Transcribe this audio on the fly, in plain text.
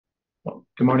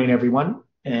Good morning, everyone,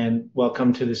 and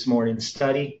welcome to this morning's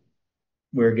study.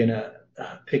 We're going to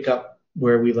pick up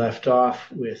where we left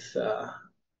off with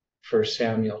 1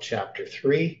 Samuel chapter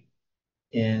 3.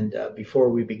 And before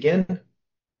we begin,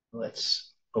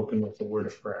 let's open with a word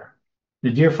of prayer.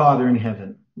 The dear Father in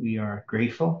heaven, we are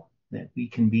grateful that we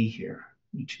can be here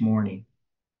each morning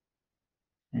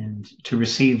and to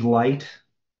receive light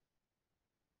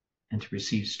and to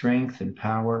receive strength and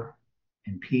power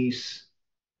and peace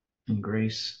and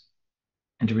grace,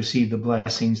 and to receive the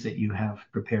blessings that you have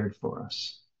prepared for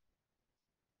us.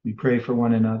 We pray for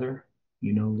one another.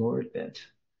 You know, Lord, that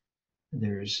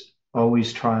there's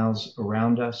always trials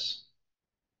around us,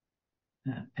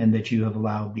 and that you have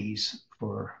allowed these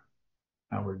for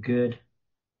our good,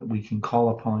 that we can call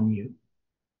upon you.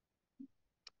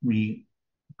 We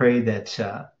pray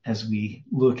that as we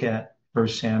look at 1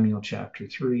 Samuel chapter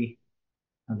 3,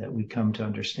 that we come to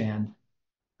understand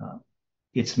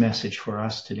its message for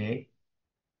us today,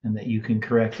 and that you can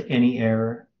correct any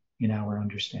error in our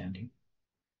understanding.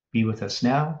 Be with us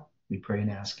now, we pray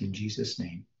and ask in Jesus'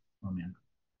 name. Amen.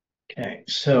 Okay,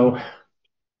 so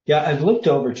I've looked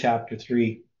over chapter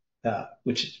 3,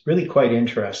 which is really quite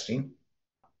interesting.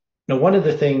 Now, one of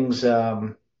the things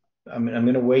I'm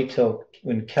going to wait till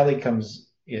when Kelly comes,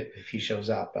 if he shows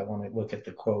up. I want to look at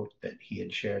the quote that he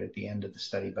had shared at the end of the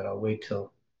study, but I'll wait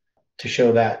till to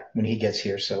show that when he gets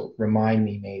here. So remind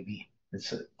me maybe.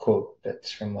 It's a quote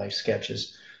that's from Life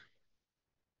Sketches,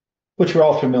 which we're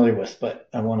all familiar with, but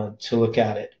I wanted to look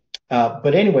at it.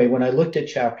 But anyway, when I looked at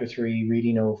chapter 3,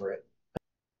 reading over it,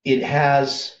 it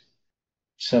has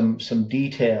some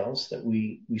details that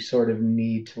we sort of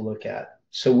need to look at.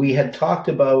 So we had talked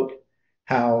about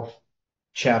how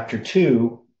chapter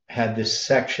 2 had this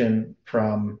section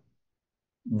from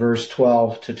verse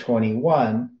 12 to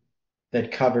 21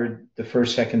 that covered the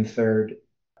first, second, third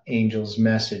angels'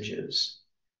 messages.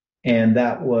 And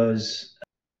that was,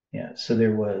 so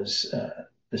there was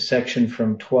the section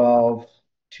from 12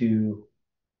 to,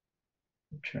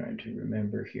 I'm trying to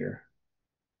remember here,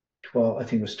 12, I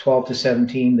think it was 12 to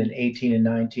 17, then 18 and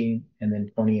 19, and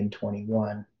then 20 and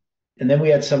 21. And then we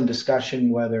had some discussion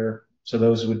whether, so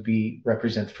those would be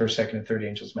represent the first, second, and third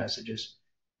angels' messages.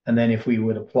 And then if we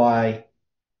would apply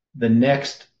the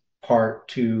next part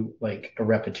to like a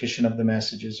repetition of the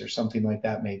messages or something like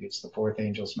that, maybe it's the fourth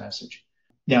angel's message.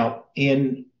 Now,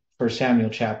 in 1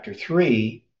 Samuel chapter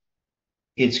 3,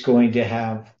 it's going to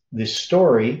have this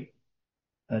story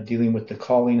dealing with the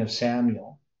calling of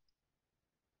Samuel.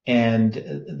 And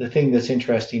the thing that's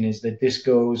interesting is that this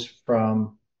goes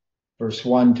from verse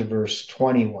 1 to verse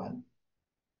 21.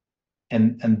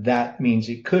 And that means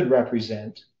it could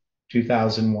represent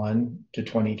 2001 to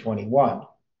 2021.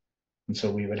 And so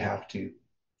we would have to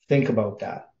think about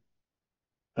that,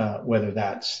 whether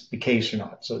that's the case or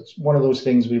not. So it's one of those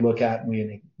things we look at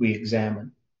and we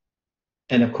examine.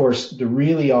 And of course, the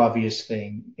really obvious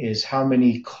thing is how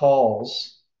many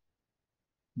calls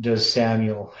does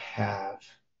Samuel have?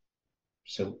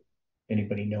 So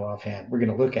anybody know offhand? We're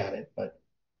going to look at it, but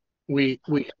we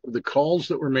have the calls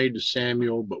that were made to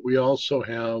Samuel, but we also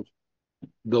have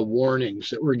the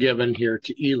warnings that were given here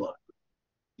to Eli.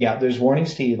 Yeah, there's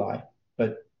warnings to Eli,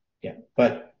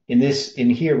 but in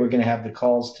here we're going to have the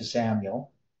calls to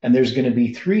Samuel, and there's going to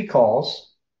be 3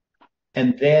 calls,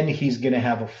 and then he's going to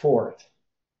have a 4th.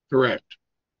 Correct.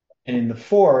 And in the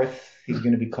 4th, he's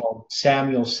going to be called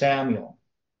Samuel, Samuel,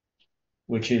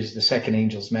 which is the second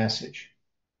angel's message,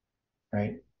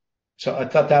 right? So I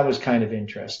thought that was kind of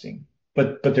interesting,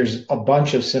 but there's a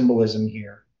bunch of symbolism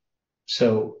here.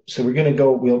 So we're going to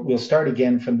go. We'll start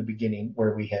again from the beginning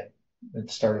where we had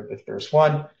started with verse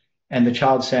 1. And the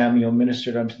child Samuel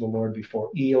ministered unto the Lord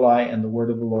before Eli, and the word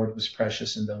of the Lord was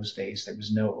precious in those days. There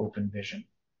was no open vision.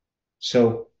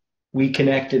 So we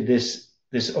connected this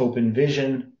open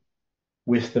vision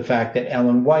with the fact that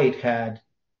Ellen White had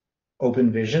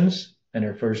open visions, and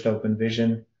her first open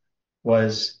vision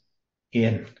was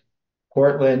in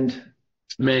Portland,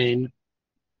 Maine.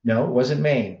 No, it wasn't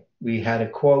Maine. We had a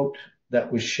quote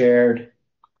that was shared,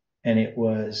 and it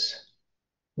was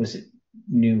it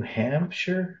New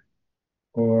Hampshire?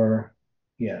 Or,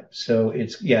 so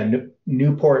it's,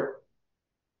 Newport.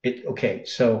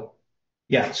 So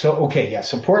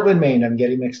Portland, Maine, I'm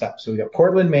getting mixed up. So we got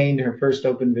Portland, Maine, her first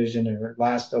open vision, and her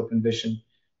last open vision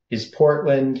is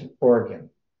Portland, Oregon,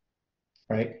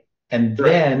 right? And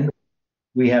then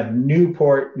we have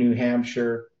Newport, New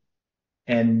Hampshire,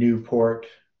 and Newport,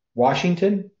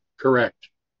 Washington. Correct.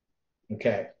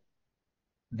 Okay.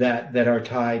 That are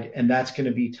tied, and that's going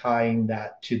to be tying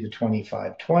that to the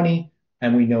 2520.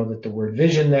 And we know that the word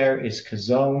vision there is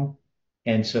kazon,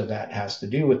 and so that has to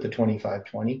do with the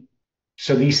 2520.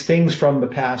 So these things from the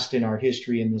past in our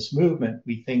history in this movement,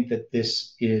 we think that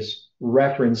this is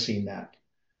referencing that.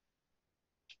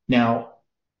 Now,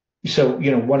 so,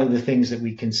 one of the things that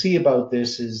we can see about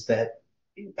this is that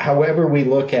however we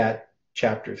look at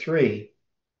chapter 3,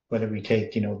 whether we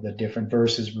take, the different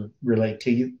verses relate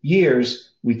to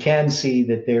years, we can see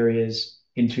that there is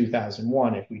in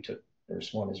 2001, if we took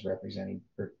verse 1 as representing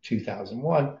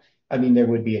 2001, I mean, there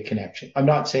would be a connection. I'm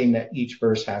not saying that each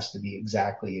verse has to be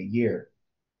exactly a year,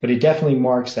 but it definitely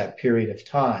marks that period of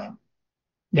time.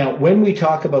 Now, when we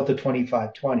talk about the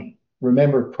 2520,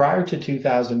 remember prior to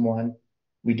 2001,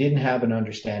 we didn't have an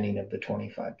understanding of the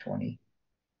 2520.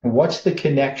 And what's the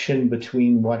connection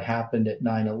between what happened at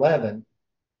 9/11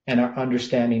 and our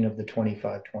understanding of the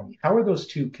 2520? How are those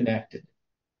two connected?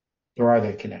 Or are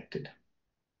they connected?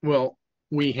 Well,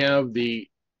 we have the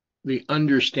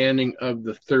understanding of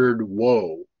the third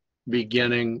woe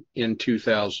beginning in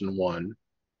 2001,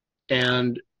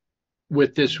 and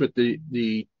with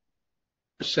the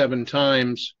 7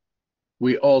 times,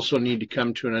 we also need to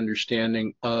come to an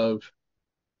understanding of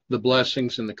the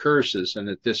blessings and the curses. And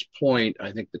at this point,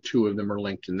 I think the two of them are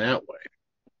linked in that way.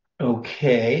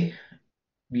 Okay.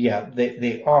 Yeah,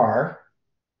 they are.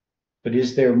 But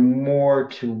is there more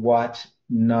to what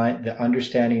the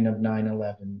understanding of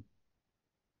 9/11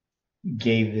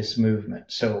 gave this movement?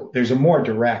 So there's a more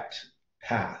direct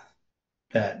path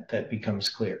that becomes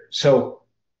clear. So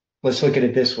let's look at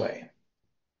it this way.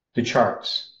 The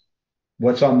charts.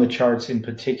 What's on the charts in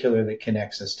particular that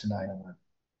connects us to 9/11?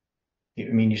 I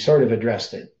mean, you sort of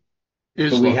addressed it, but we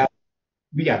Islam. have,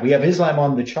 yeah, we have Islam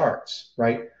on the charts,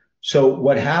 right? So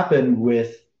what happened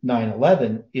with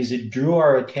 9/11 is it drew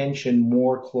our attention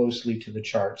more closely to the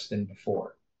charts than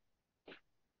before,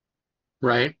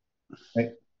 Right.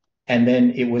 right? And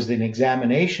then it was an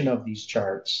examination of these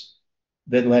charts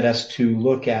that led us to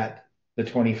look at the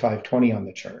 2520 on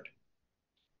the chart.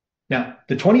 Now,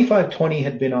 the 2520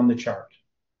 had been on the chart.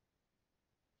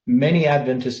 Many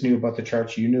Adventists knew about the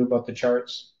charts. You knew about the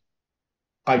charts.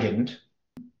 I didn't.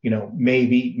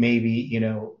 Maybe,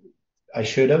 I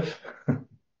should have.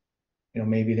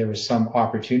 Maybe there was some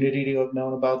opportunity to have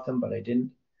known about them, but I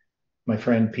didn't. My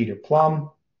friend Peter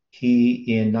Plum,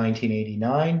 he in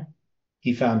 1989,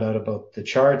 he found out about the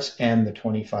charts and the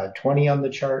 2520 on the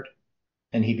chart,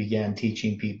 and he began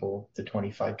teaching people the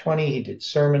 2520. He did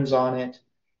sermons on it.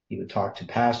 He would talk to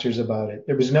pastors about it.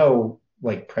 There was no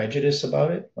like prejudice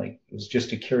about it. Like it was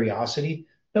just a curiosity.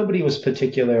 Nobody was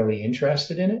particularly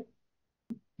interested in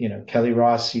it. Kelly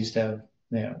Ross used to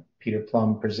have, Peter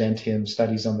Plum present him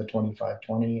studies on the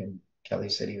 2520, and Kelly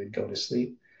said he would go to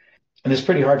sleep. And it's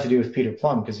pretty hard to do with Peter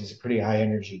Plum because he's a pretty high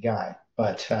energy guy.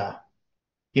 But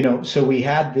so we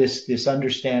had this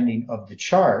understanding of the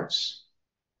charts,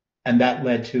 and that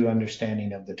led to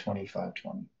understanding of the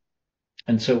 2520.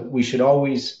 And so we should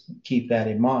always keep that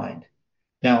in mind.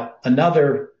 Now,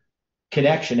 another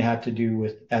connection had to do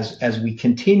with as we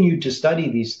continued to study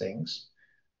these things,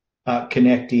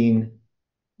 connecting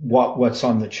what's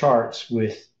on the charts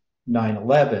with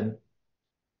 9/11.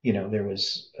 There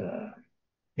was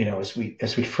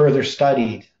as we further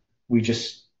studied,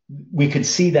 we could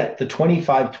see that the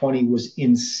 2520 was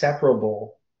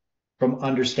inseparable from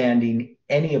understanding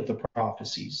any of the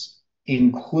prophecies,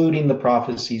 including the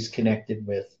prophecies connected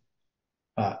with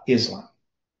Islam,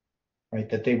 right?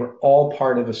 That they were all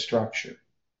part of a structure,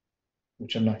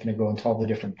 which I'm not going to go into all the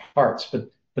different parts,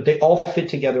 but they all fit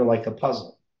together like a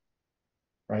puzzle,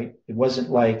 right? It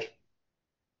wasn't like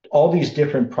all these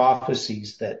different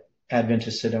prophecies that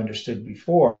Adventists had understood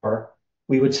before.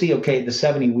 We would see, okay, the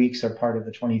 70 weeks are part of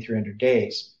the 2300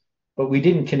 days, but we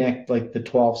didn't connect like the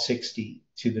 1260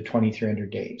 to the 2300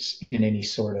 days in any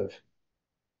sort of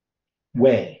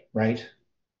way, right?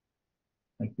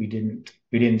 Like we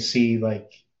didn't see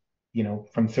like,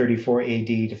 from 34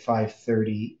 AD to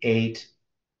 538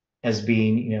 as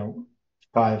being,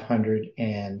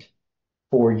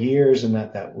 504 years, and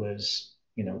that was,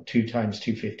 2 times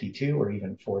 252 or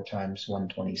even 4 times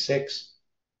 126,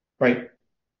 right?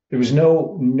 There was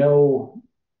no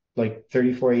like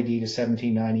 34 AD to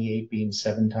 1798 being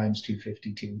 7 times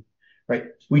 252, right?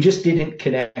 We just didn't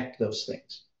connect those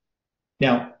things.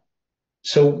 Now,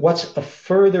 so what's a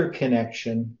further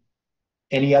connection?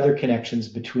 Any other connections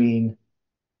between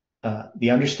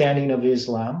the understanding of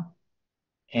Islam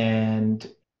and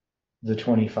the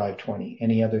 2520?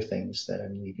 Any other things that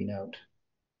I'm leaving out?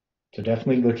 So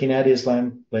definitely looking at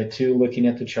Islam led to looking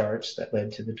at the charts that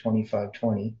led to the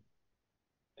 2520.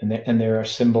 And there are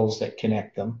symbols that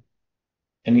connect them.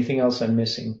 Anything else I'm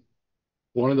missing?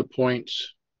 One of the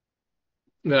points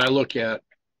that I look at,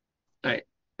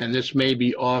 and this may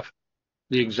be off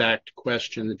the exact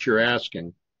question that you're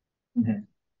asking. Mm-hmm.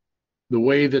 The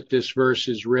way that this verse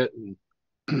is written,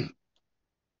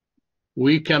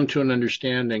 we come to an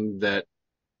understanding that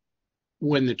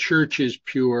when the church is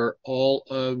pure, all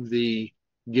of the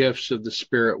gifts of the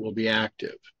Spirit will be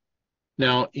active.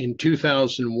 Now, in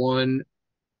 2001,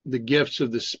 the gifts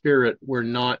of the Spirit were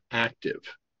not active.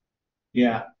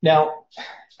 Yeah. Now,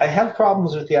 I have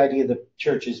problems with the idea the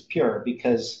church is pure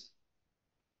because,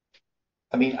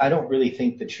 I mean, I don't really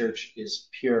think the church is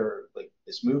pure. Like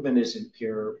this movement isn't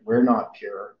pure. We're not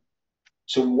pure.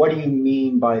 So what do you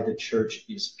mean by the church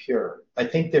is pure? I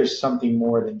think there's something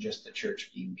more than just the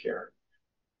church being pure.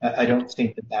 I don't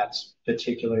think that that's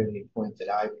particularly a point that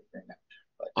I would bring up.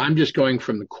 But I'm just going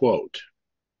from the quote.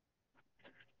 So,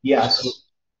 yes.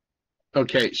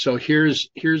 okay, so here's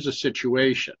the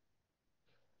situation.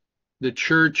 The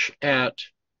church at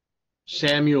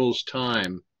Samuel's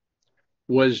time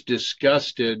was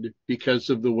disgusted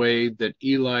because of the way that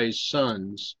Eli's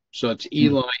sons, so it's Mm,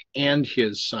 Eli and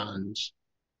his sons,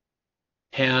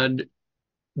 had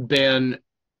been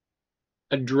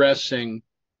addressing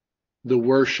the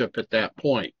worship at that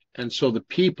point. And so the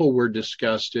people were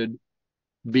disgusted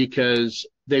because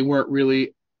they weren't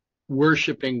really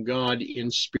worshiping God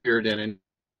in spirit and in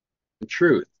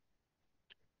truth.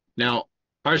 Now,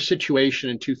 our situation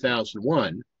in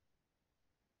 2001,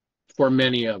 for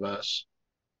many of us,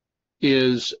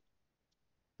 is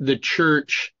the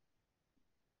church,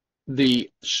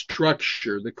 the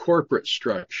structure, the corporate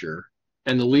structure,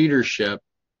 and the leadership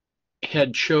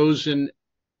had chosen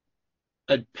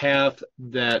a path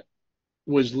that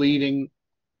was leading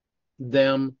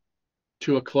them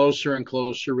to a closer and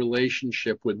closer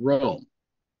relationship with Rome,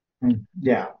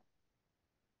 yeah.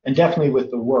 And definitely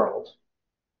with the world.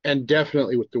 and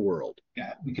definitely with the world.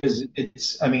 Yeah.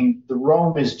 Because I mean, the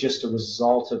Rome is just a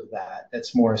result of that.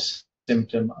 That's more a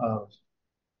symptom of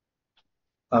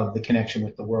the connection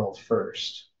with the world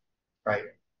first, right?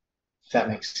 If that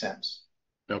makes sense.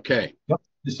 Okay. Yep.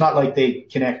 It's not like they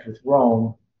connect with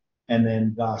Rome and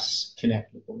then thus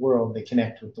connect with the world. They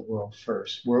connect with the world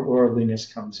first.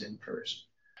 Worldliness comes in first.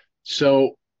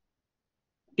 So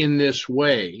in this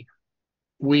way,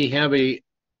 we have a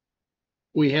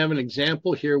we have an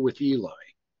example here with Eli,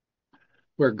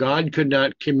 where God could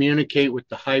not communicate with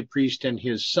the high priest and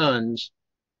his sons.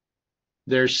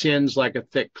 Their sins, like a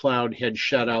thick cloud, had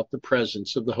shut out the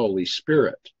presence of the Holy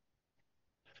Spirit.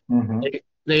 Mm-hmm.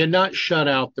 They had not shut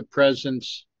out the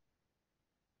presence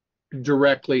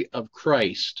directly of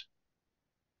Christ,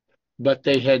 but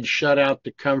they had shut out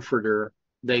the Comforter.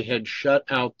 They had shut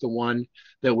out the one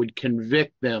that would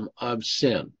convict them of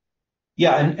sin.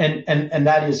 Yeah, and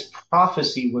that is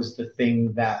prophecy was the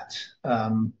thing that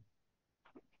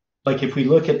like if we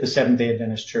look at the Seventh Day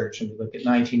Adventist Church and we look at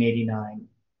 1989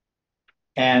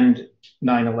 and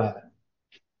 9/11.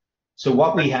 So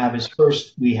what we have is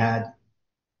first we had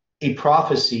a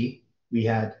prophecy, we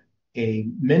had a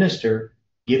minister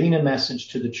giving a message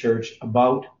to the church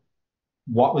about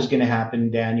what was going to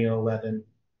happen, Daniel 11,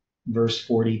 verse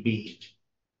 40b.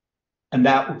 And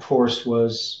that, of course,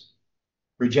 was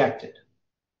rejected.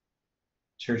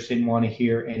 Church didn't want to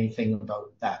hear anything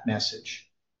about that message.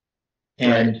 Right.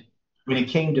 And when it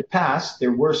came to pass,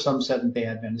 there were some Seventh day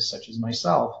Adventists, such as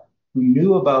myself, who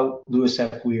knew about Lewis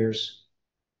F. Weir's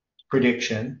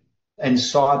prediction and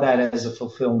saw that as a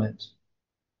fulfillment,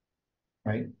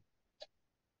 right?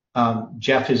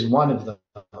 Jeff is one of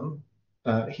them.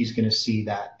 He's going to see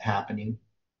that happening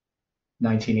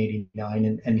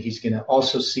 1989, and he's going to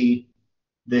also see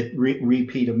the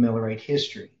repeat of Millerite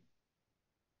history.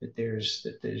 That there's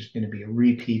going to be a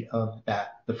repeat of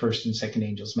that, the first and second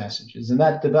angels' messages, and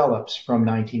that develops from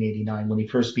 1989 when he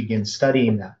first begins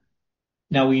studying that.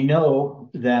 Now we know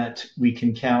that we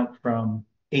can count from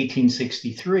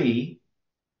 1863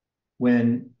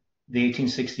 when the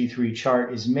 1863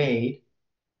 chart is made.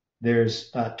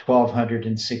 There's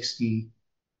 1,260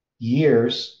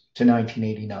 years to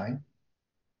 1989,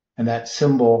 and that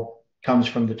symbol comes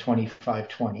from the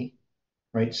 2520,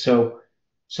 right? So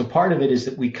part of it is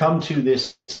that we come to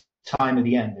this time of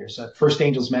the end. There's a first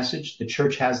angel's message. The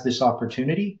church has this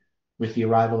opportunity with the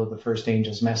arrival of the first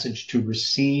angel's message to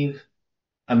receive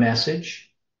a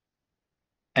message,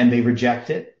 and they reject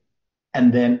it.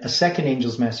 And then a second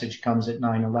angel's message comes at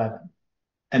 9/11,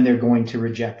 and they're going to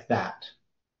reject that.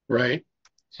 Right.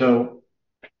 So,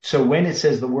 so when it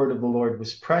says the word of the Lord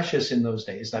was precious in those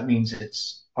days, that means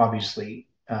it's obviously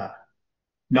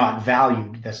not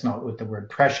valued. That's not what the word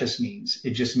precious means.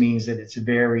 It just means that it's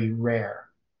very rare.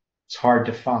 It's hard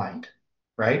to find,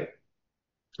 right?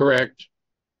 Correct.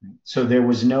 So there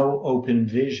was no open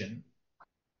vision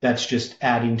That's just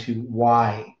adding to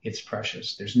why it's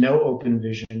precious. There's no open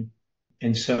vision.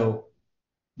 And so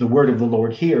the word of the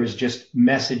Lord here is just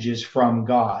messages from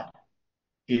God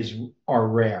are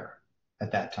rare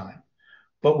at that time.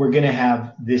 But we're going to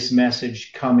have this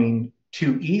message coming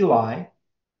to Eli,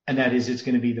 and that is it's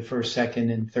going to be the first,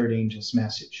 second, and third angel's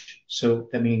message. So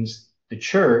that means the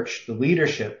church, the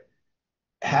leadership,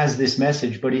 has this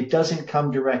message, but it doesn't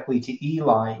come directly to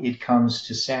Eli. It comes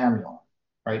to Samuel,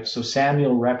 right? So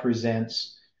Samuel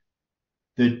represents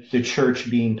the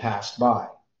church being passed by.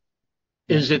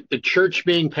 Is it the church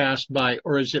being passed by,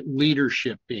 or is it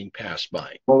leadership being passed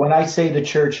by? Well, when I say the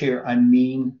church here, I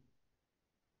mean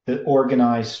the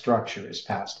organized structure is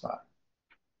passed by.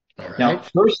 All right. Now,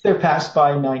 first they're passed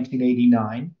by in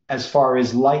 1989 as far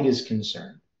as light is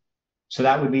concerned. So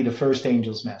that would be the first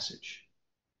angel's message,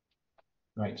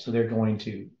 right? So they're going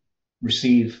to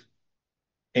receive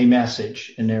a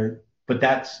message, but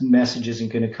that message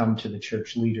isn't going to come to the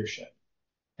church leadership.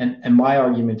 And my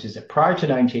argument is that prior to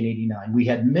 1989, we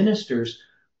had ministers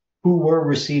who were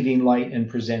receiving light and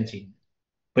presenting.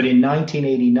 But in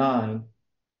 1989,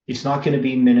 it's not going to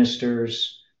be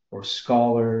ministers or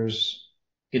scholars.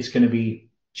 It's going to be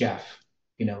Jeff,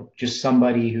 just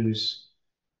somebody who's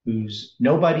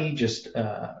nobody, just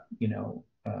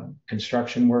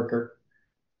construction worker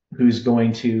who's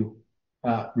going to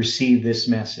receive this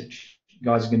message.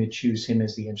 God's going to choose him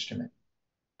as the instrument.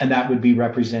 And that would be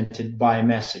represented by a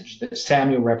message. That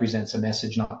Samuel represents a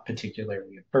message, not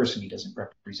particularly a person. He doesn't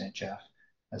represent Jeff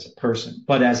as a person,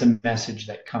 but as a message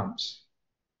that comes.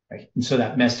 Right? And so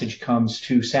that message comes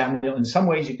to Samuel. In some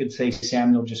ways, you could say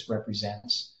Samuel just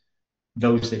represents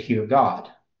those that hear God,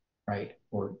 right?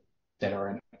 Or that are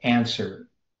an answer,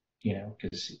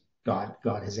 because God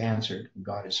has answered,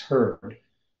 God has heard.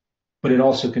 But it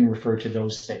also can refer to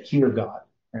those that hear God,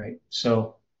 right?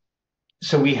 So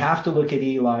we have to look at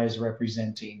Eli as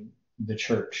representing the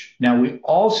church. Now, we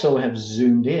also have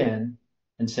zoomed in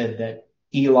and said that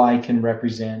Eli can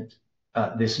represent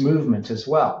this movement as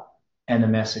well and the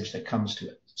message that comes to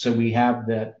it. So we have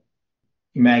that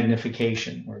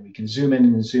magnification where we can zoom in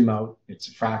and zoom out. It's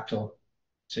a fractal.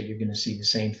 So you're going to see the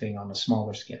same thing on a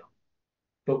smaller scale.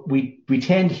 But we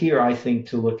tend here, I think,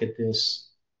 to look at this,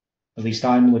 at least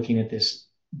I'm looking at this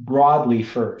broadly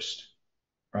first,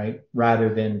 right?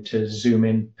 Rather than to zoom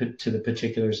in to the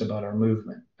particulars about our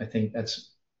movement. I think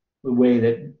that's the way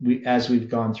that as we've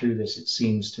gone through this, it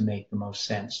seems to make the most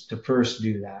sense to first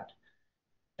do that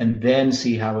and then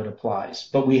see how it applies.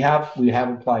 But we have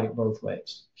applied it both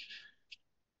ways.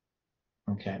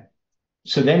 Okay.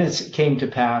 So then it came to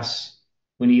pass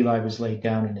when Eli was laid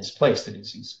down in his place, that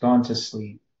is, he's gone to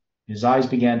sleep. His eyes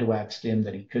began to wax dim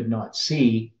that he could not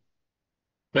see.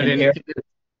 But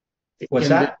what's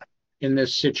that? In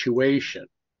this situation,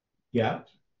 Yeah.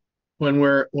 When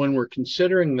we're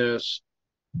considering this,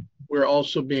 we're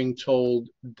also being told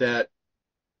that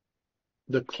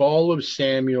the call of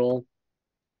Samuel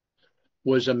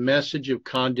was a message of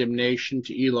condemnation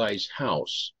to Eli's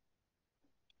house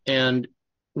and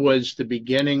was the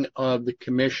beginning of the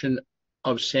commission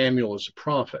of Samuel as a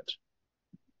prophet.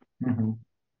 Mm-hmm.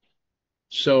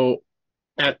 So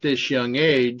at this young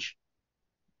age,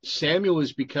 Samuel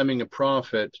is becoming a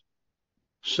prophet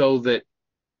so that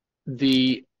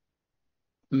the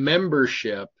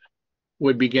membership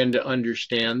would begin to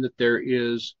understand that there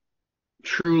is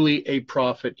truly a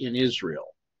prophet in Israel.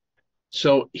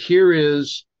 So here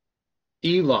is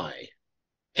Eli,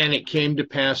 and it came to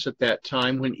pass at that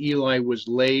time when Eli was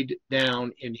laid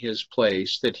down in his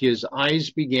place that his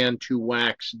eyes began to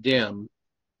wax dim,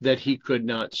 that he could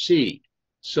not see.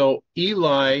 So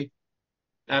Eli,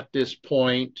 at this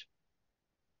point,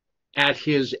 at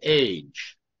his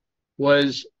age,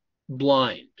 was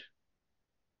blind.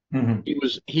 Mm-hmm.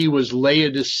 He was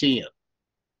Laodicean.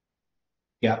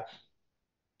 Yeah.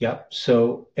 Yeah.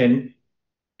 So and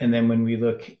then when we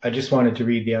look, I just wanted to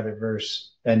read the other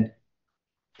verse. And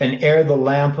ere the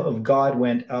lamp of God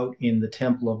went out in the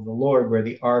temple of the Lord, where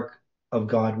the ark of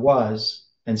God was,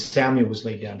 and Samuel was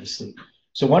laid down to sleep.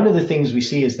 So one of the things we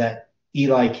see is that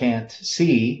Eli can't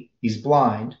see, he's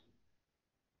blind,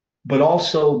 but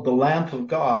also the lamp of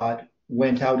God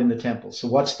went out in the temple. So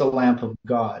what's the lamp of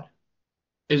God?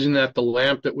 Isn't that the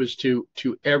lamp that was to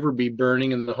ever be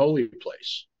burning in the holy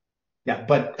place? Yeah,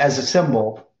 but as a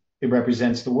symbol, it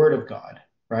represents the word of God,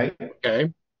 right?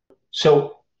 Okay.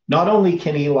 So not only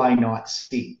can Eli not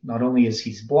see, not only is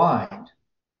he blind,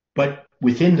 but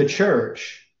within the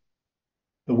church,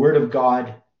 the word of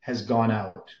God has gone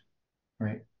out,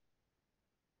 right?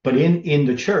 But in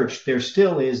the church, there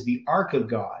still is the ark of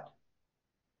God,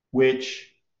 which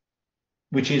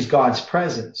is God's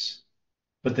presence.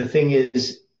 But the thing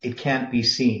is, it can't be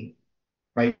seen,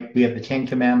 right? We have the Ten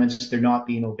Commandments, they're not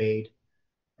being obeyed,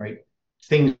 right?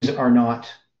 Things are not.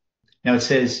 Now it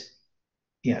says,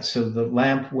 yeah, so the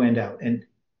lamp went out. And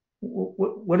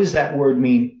what does that word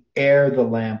mean? Ere the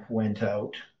lamp went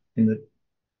out. In the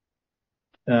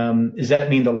does that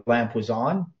mean the lamp was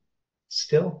on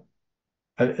still?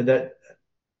 That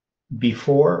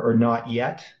before or not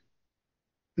yet?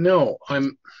 No,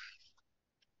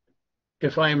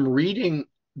 if I'm reading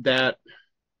that,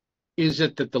 is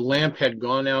it that the lamp had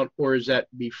gone out, or is that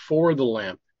before the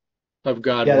lamp of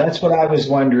God Yeah, went that's what out? I was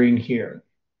wondering here.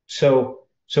 So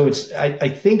it's I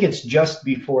think it's just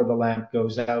before the lamp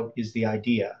goes out is the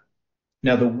idea.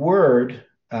 Now the word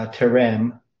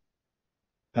terem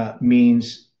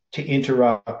means to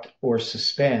interrupt or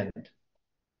suspend,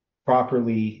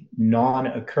 properly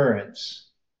non-occurrence,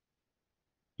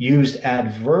 used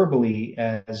adverbally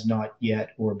as not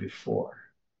yet or before.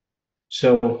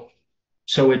 So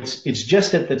it's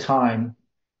just at the time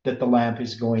that the lamp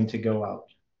is going to go out,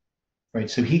 right?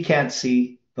 So he can't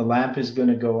see, the lamp is going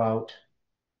to go out.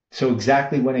 So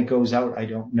exactly when it goes out, I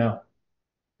don't know,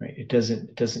 right? It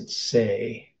doesn't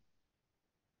say.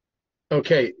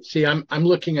 Okay, see, I'm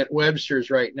looking at Webster's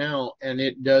right now, and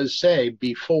it does say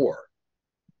before.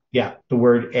 Yeah, the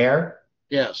word air.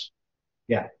 Yes.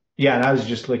 Yeah. Yeah, and I was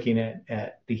just looking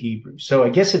at the Hebrew. So I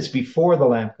guess it's before the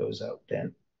lamp goes out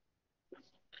then.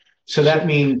 So So that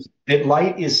means that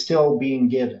light is still being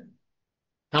given.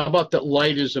 how about that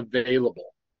light is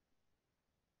available?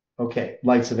 Okay,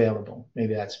 light's available.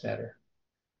 Maybe that's better.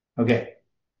 Okay.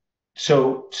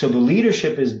 So the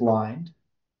leadership is blind,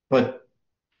 but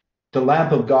the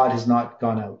lamp of God has not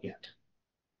gone out yet.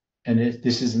 And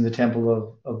this is in the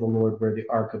temple of the Lord where the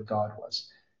ark of God was.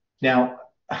 Now,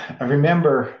 I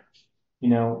remember,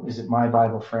 is it My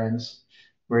Bible Friends,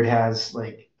 where it has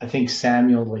like, I think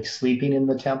Samuel like sleeping in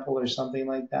the temple or something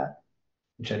like that,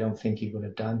 which I don't think he would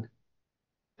have done.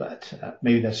 But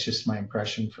maybe that's just my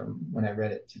impression from when I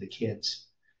read it to the kids.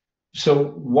 So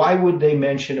why would they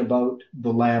mention about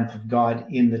the lamp of God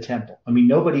in the temple? I mean,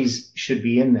 nobody's should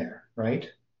be in there, right?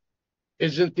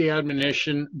 Isn't the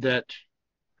admonition that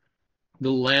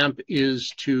the lamp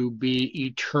is to be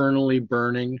eternally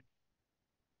burning?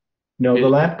 No, the It,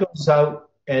 lamp goes out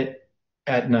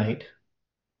at night.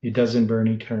 It doesn't burn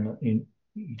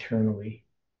eternally,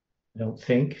 I don't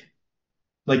think.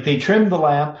 Like they trim the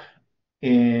lamp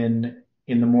in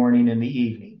the morning and the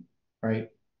evening, right?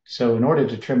 So in order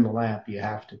to trim the lamp, you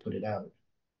have to put it out.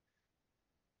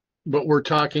 but we're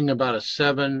talking about a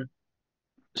seven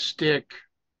stick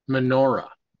menorah.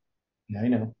 Yeah, I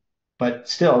know. But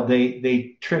still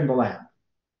they trim the lamp,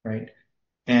 right?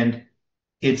 And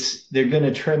they're going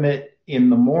to trim it in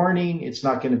the morning. It's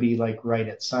not going to be like right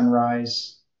at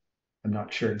sunrise. I'm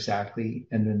not sure exactly.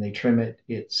 And then they trim it.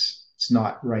 It's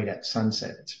not right at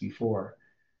sunset. It's before.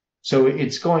 So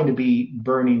it's going to be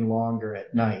burning longer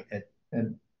at night.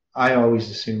 And I always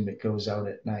assume it goes out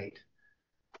at night,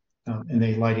 and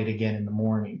they light it again in the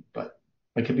morning. But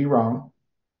I could be wrong.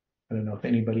 I don't know if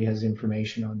anybody has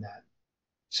information on that.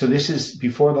 So this is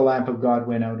before the lamp of God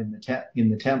went out in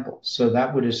the temple. So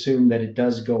that would assume that it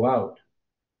does go out.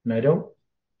 And I don't,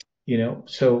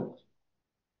 so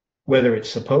whether it's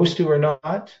supposed to or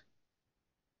not,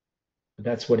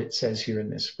 that's what it says here in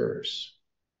this verse.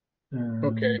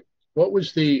 Okay. Um, What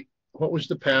was the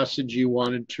passage you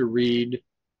wanted to read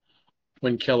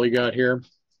when Kelly got here?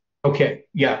 okay,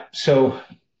 yeah. So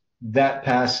that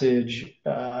passage,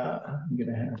 I'm going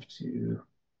to have to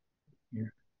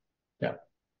here. Yeah.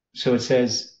 So it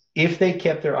says, if they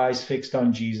kept their eyes fixed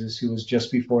on Jesus, who was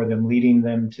just before them, leading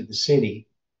them to the city,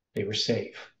 they were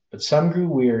safe. But some grew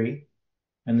weary,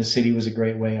 and the city was a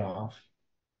great way off,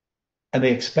 and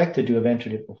they expected to have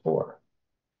entered it before.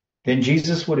 Then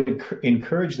Jesus would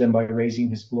encourage them by raising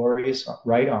his glorious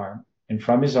right arm, and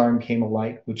from his arm came a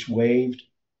light which waved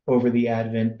over the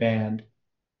Advent band,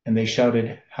 and they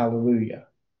shouted, Hallelujah.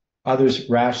 Others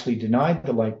rashly denied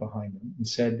the light behind them and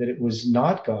said that it was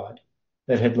not God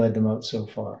that had led them out so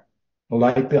far. The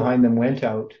light behind them went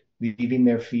out, leaving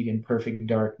their feet in perfect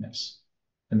darkness,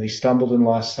 and they stumbled and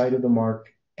lost sight of the mark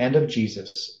and of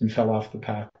Jesus and fell off the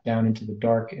path down into the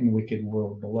dark and wicked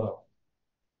world below.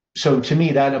 So to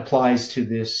me, that applies to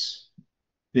this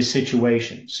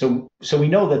situation. So we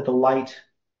know that the light,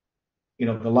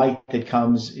 the light that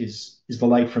comes is the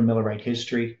light from Millerite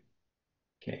history.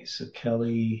 Okay, so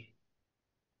Kelly,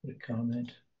 a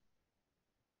comment.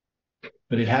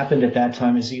 But it happened at that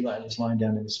time as Eli was lying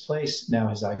down in his place. Now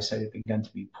his eyesight had begun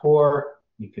to be poor.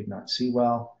 He could not see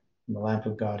well, and the lamp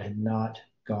of God had not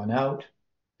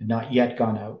yet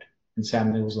gone out. And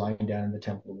Samuel was lying down in the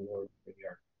temple of the Lord.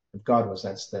 of God was.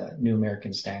 That's the New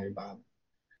American Standard Bible.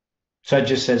 So it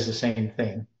just says the same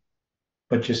thing,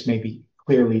 but just maybe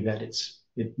clearly that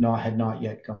had not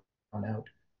yet gone out.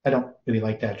 I don't really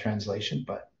like that translation,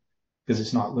 but because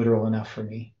it's not literal enough for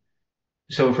me.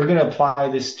 So if we're going to apply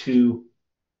this to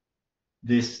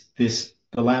the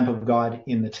lamp of God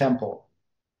in the temple,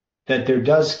 that there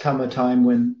does come a time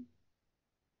when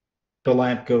the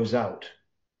lamp goes out.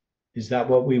 Is that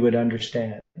what we would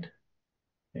understand?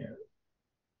 Yeah.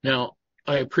 Now,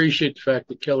 I appreciate the fact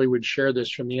that Kelly would share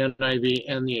this from the NIV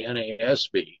and the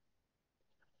NASB.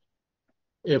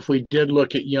 If we did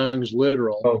look at Young's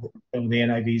literal, Oh, and the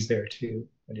NIV's there too.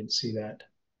 I didn't see that.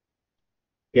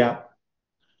 Yeah.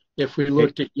 if we Okay.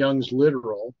 looked at Young's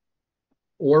literal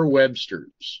or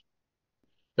Webster's,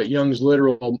 but Young's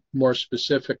literal more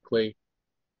specifically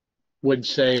would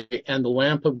say, and the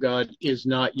lamp of God is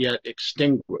not yet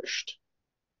extinguished.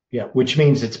 Yeah, which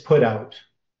means it's put out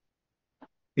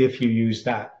if you use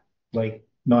that, like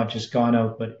not just gone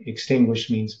out, but extinguished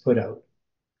means put out.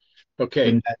 Okay,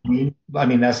 Wouldn't that mean? I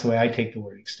mean, that's the way I take the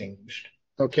word extinguished.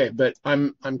 okay, but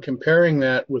I'm comparing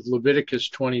that with Leviticus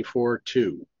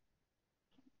 24:2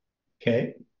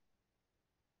 Okay.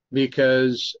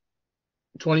 because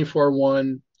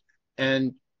 24:1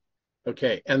 and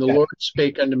okay, and the Yeah. Lord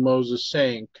spake unto Moses,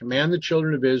 saying, command the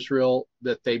children of Israel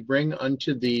that they bring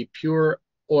unto thee pure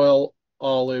oil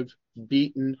olive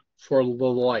beaten for the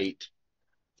light,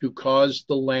 to cause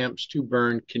the lamps to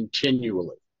burn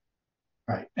continually.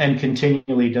 Right. And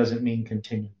continually doesn't mean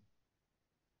continually.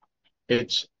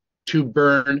 It's to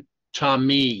burn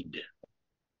tamid.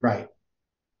 Right.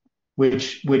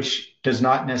 Which does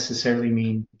not necessarily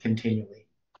mean continually.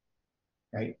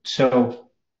 Right. So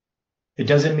it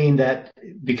doesn't mean that,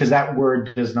 because that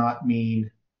word does not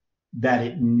mean that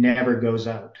it never goes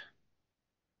out.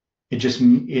 It just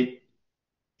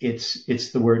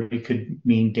it's the word, it could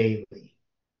mean daily,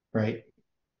 right?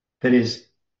 That is,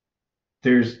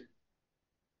 there's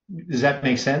does that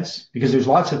make sense? Because there's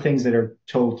lots of things that are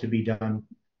told to be done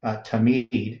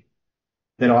tamid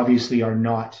that obviously are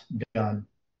not done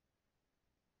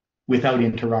without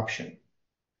interruption.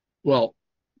 Well,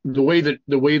 the way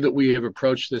that we have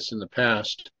approached this in the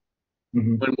past,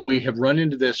 Mm-hmm. when we have run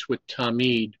into this with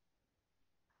tamid,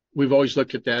 we've always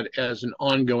looked at that as an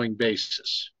ongoing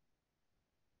basis.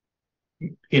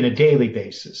 In a daily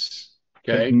basis,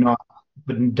 Okay.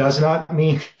 but does not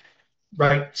mean,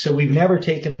 right. So we've never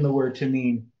taken the word to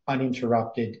mean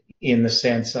uninterrupted in the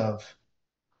sense of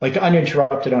like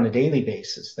uninterrupted on a daily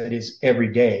basis, that is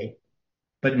every day,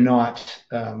 but not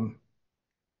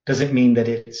doesn't mean that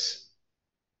it's,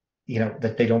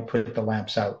 that they don't put the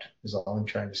lamps out, is all I'm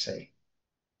trying to say.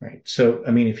 Right. So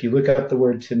I mean, if you look up the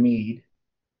word tamid,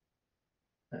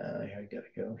 I gotta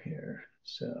go here.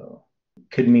 So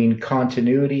could mean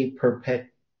continuity, perpetuity,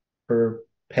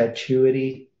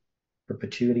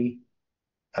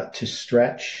 to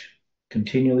stretch,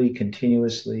 continually,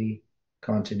 continuously,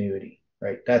 continuity,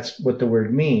 right? That's what the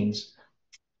word means,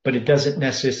 but it doesn't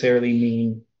necessarily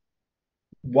mean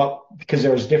because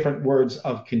there's different words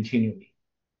of continually,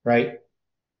 right?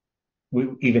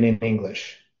 Even in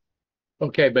English.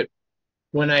 Okay, but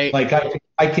when Like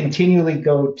I continually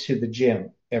go to the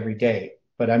gym every day,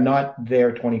 but I'm not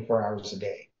there 24 hours a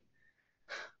day.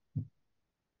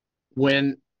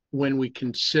 when when we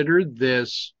consider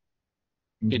this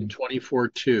in Mm-hmm.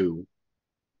 24:2,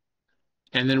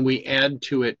 and then we add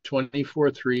to it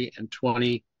 24:3 and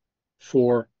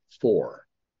 24:4,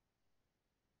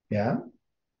 Yeah.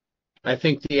 I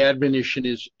think the admonition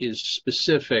is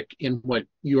specific in what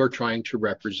you're trying to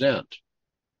represent.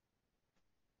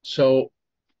 So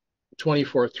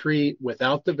 24:3,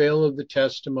 without the veil of the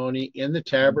testimony in the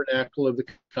tabernacle of the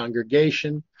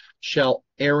congregation shall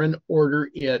Aaron order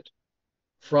it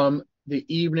from the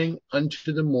evening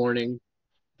unto the morning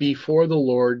before the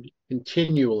Lord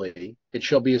continually. It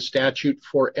shall be a statute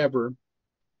forever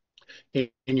in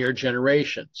your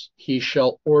generations. He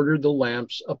shall order the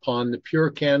lamps upon the pure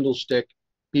candlestick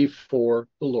before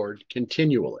the Lord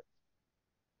continually.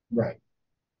 Right.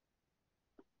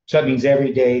 So that means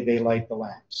every day they light the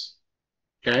lamps,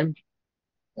 Okay.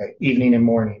 right? Evening and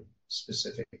morning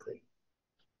specifically,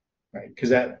 right? Because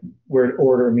that word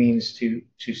order means to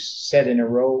set in a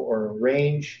row or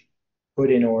arrange,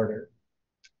 put in order,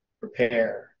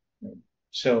 prepare.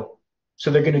 So so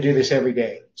they're going to do this every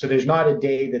day. So there's not a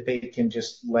day that they can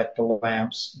just let the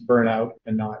lamps burn out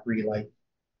and not relight.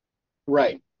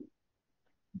 Right.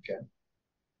 Okay.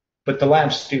 But the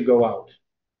lamps do go out.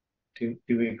 Do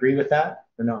we agree with that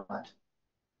or not?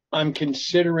 I'm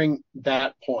considering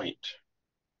that point.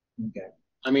 Okay.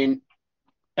 I mean,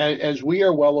 as we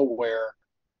are well aware,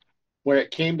 when it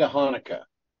came to Hanukkah,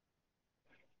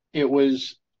 it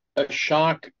was a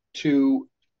shock to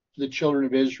the children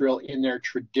of Israel in their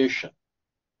tradition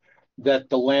that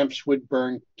the lamps would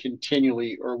burn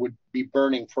continually or would be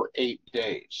burning for 8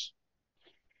 days.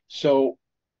 So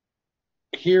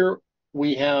here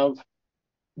we have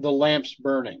the lamps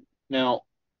burning. Now,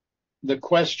 the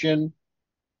question,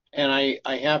 and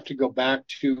I have to go back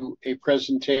to a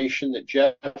presentation that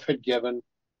Jeff had given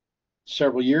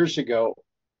several years ago.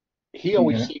 He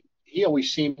always Yeah. seemed, he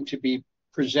always seemed to be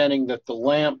presenting that the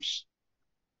lamps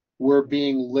were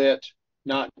being lit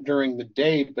not during the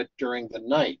day but during the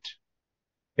night.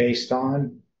 Based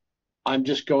on. I'm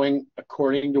just going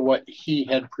according to what he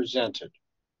had presented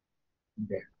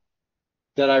Okay.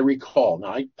 that I recall.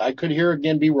 Now I could here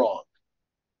again be wrong.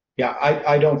 Yeah,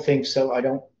 I don't think so. I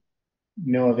don't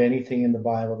know of anything in the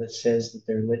Bible that says that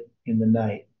they're lit in the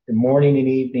night. The morning and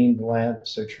evening, the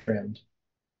lamps are trimmed.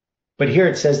 But here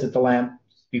it says that the lamp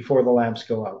before the lamps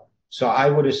go out. So I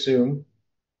would assume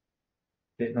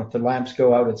that if the lamps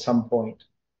go out at some point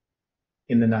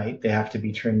in the night, they have to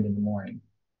be trimmed in the morning,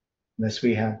 unless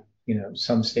we have,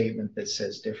 some statement that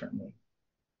says differently.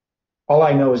 All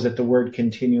I know is that the word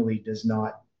continually does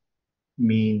not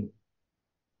mean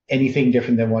anything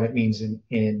different than what it means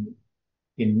in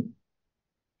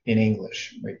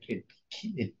English. Right?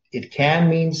 It can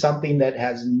mean something that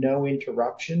has no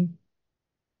interruption,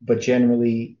 but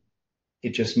generally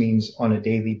it just means on a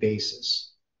daily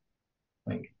basis,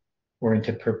 like or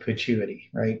into perpetuity,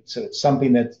 right? So it's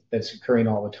something that's occurring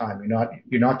all the time.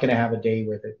 You're not going to have a day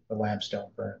where the lamps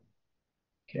don't burn.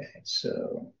 Okay,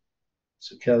 so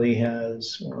Kelly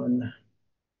has one.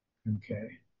 Okay,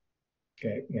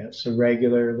 okay, yeah. So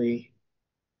regularly,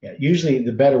 yeah. Usually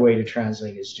the better way to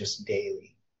translate is just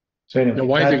daily. So Now anyway,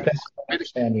 why the that's my why the,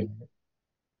 understanding.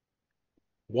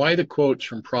 why the quotes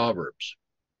from Proverbs?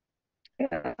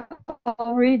 Yeah,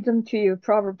 I'll read them to you.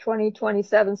 Proverb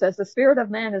 20:27 says, "The spirit of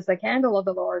man is the candle of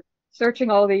the Lord, searching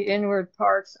all the inward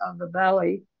parts of the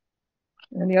belly."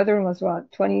 And the other one was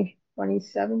what,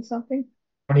 20:27 something?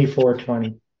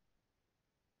 24:20.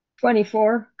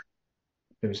 24.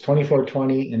 It was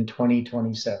 24:20 and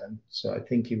 20:27. So I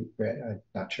think you read. I'm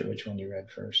not sure which one you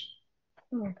read first.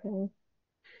 Okay.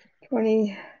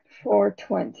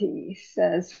 24:20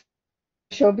 says,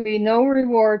 "Shall be no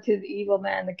reward to the evil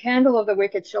man. The candle of the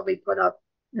wicked shall be put up."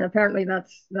 And apparently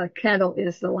that's the candle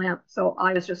is the lamp. So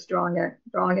I was just drawing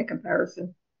a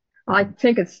comparison. I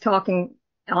think it's talking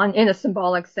in a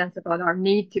symbolic sense about our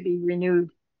need to be renewed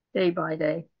day by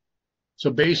day.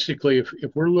 So basically,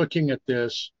 if we're looking at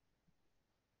this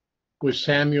with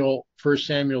Samuel, 1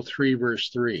 Samuel 3, verse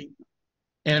 3,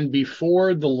 and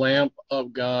before the lamp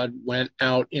of God went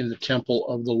out in the temple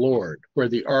of the Lord, where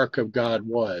the ark of God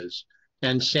was,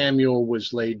 and Samuel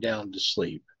was laid down to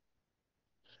sleep,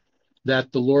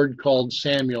 that the Lord called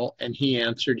Samuel, and he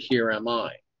answered, "Here am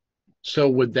I." So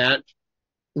would that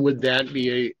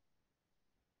be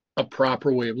a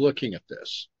proper way of looking at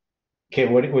this? Okay,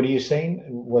 what are you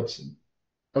saying?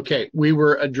 Okay, we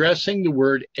were addressing the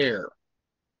word air.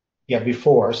 Yeah,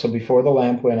 before. So before the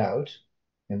lamp went out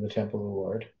in the temple of the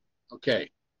Lord. Okay.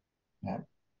 Yeah.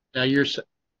 Now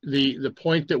the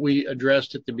point that we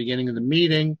addressed at the beginning of the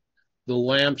meeting, the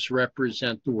lamps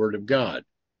represent the word of God.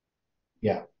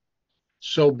 Yeah.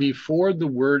 So before the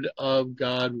word of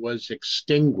God was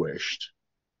extinguished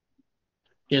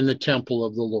in the temple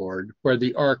of the Lord, where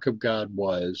the ark of God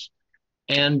was,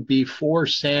 and before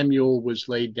Samuel was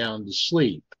laid down to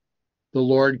sleep, the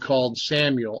Lord called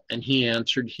Samuel, and he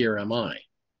answered, "Here am I."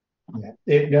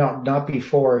 Yeah. No, not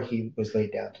before he was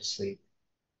laid down to sleep.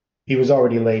 He was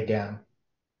already laid down.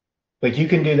 Like you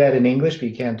can do that in English, but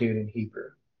you can't do it in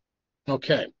Hebrew.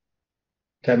 Okay. Does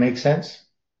that make sense?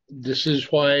 This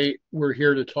is why we're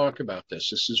here to talk about this.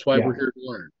 This is why Yeah. we're here to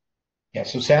learn. Yeah.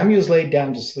 So Samuel's laid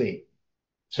down to sleep.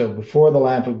 So before the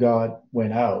lamp of God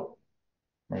went out,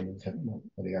 right,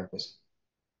 where the ark was,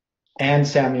 and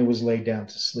Samuel was laid down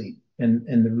to sleep.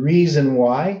 And the reason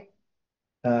why,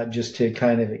 just to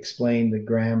kind of explain the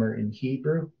grammar in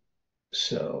Hebrew.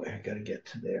 So I got to get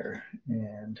to there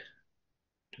and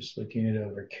just looking it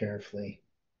over carefully.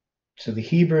 So the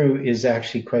Hebrew is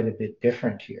actually quite a bit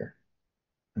different here.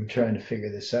 I'm trying to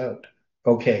figure this out.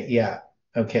 Okay, yeah.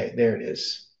 Okay, there it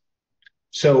is.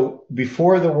 So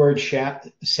before the word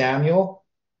Samuel,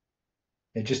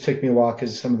 it just took me a while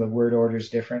because some of the word order is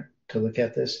different to look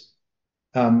at this.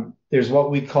 There's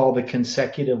what we call the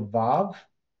consecutive vav.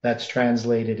 That's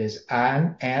translated as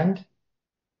and,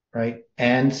 right?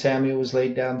 And Samuel was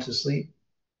laid down to sleep.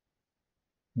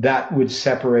 That would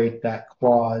separate that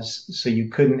clause. So you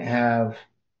couldn't have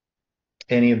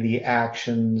any of the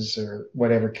actions or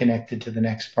whatever connected to the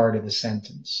next part of the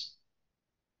sentence.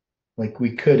 like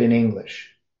we could in English.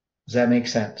 Does that make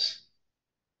sense?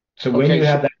 So when Okay, you so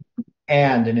have that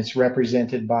and it's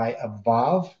represented by a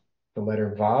vav, the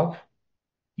letter vav,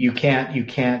 you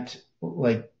can't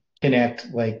like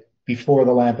connect like before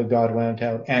the lamp of God went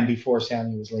out and before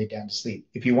Samuel was laid down to sleep.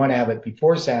 If you want to have it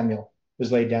before Samuel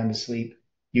was laid down to sleep,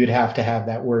 you'd have to have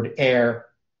that word ere,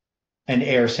 and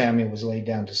ere Samuel was laid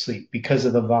down to sleep because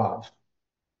of the vav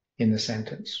in the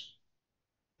sentence.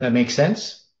 That makes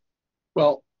sense?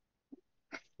 well,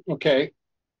 okay,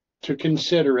 to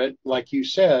consider it, like you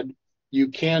said, you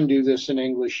can do this in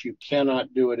English, you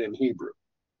cannot do it in Hebrew.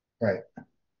 Right.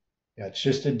 Yeah, it's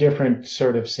just a different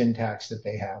sort of syntax that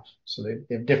they have. So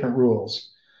they have different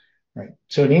rules. Right.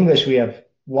 So in English, we have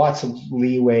lots of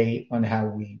leeway on how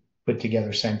we put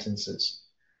together sentences,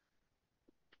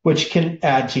 which can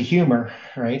add to humor,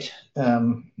 right?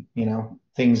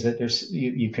 Things that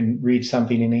you can read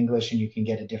something in English and you can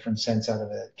get a different sense out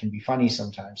of it. It can be funny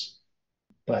sometimes,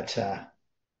 but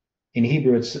in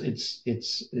Hebrew,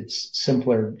 it's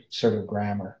simpler sort of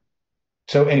grammar.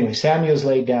 So anyway, Samuel's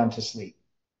laid down to sleep.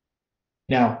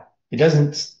 Now it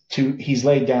doesn't to he's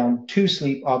laid down to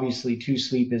sleep. Obviously, to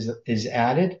sleep is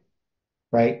added,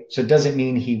 right? So it doesn't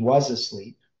mean he was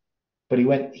asleep, but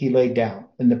he laid down.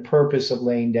 And the purpose of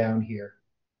laying down here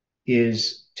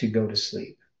is to go to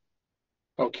sleep.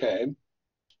 Okay.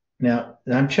 Now,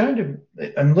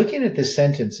 I'm looking at this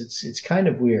sentence. It's kind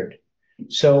of weird.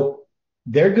 So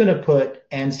they're going to put,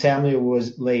 and Samuel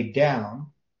was laid down.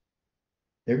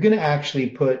 They're going to actually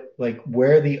put like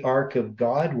where the ark of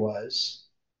God was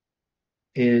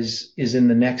is in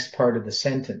the next part of the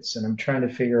sentence. And I'm trying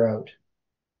to figure out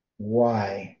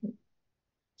why.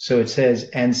 So it says,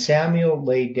 and Samuel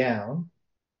lay down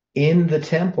in the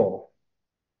temple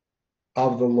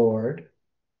of the Lord,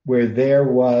 where there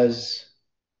was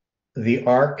the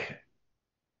ark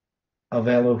of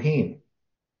Elohim.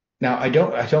 Now, I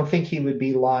don't think he would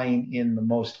be lying in the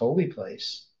most holy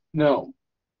place, No.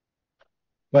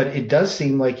 but it does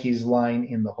seem like he's lying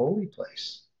in the holy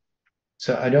place.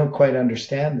 So I don't quite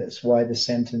understand this, why the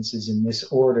sentence is in this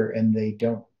order and they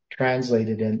don't translate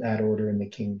it in that order in the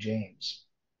King James.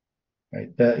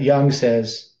 Right? The Young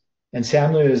says, and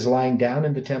Samuel is lying down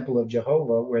in the temple of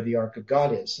Jehovah where the ark of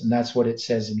God is. And that's what it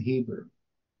says in Hebrew.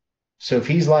 So if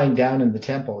he's lying down in the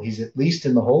temple, he's at least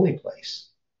in the holy place.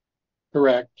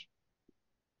 Correct.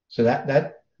 So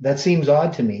that seems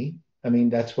odd to me. I mean,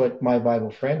 that's what my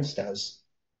Bible Friends does.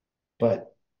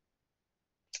 But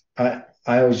I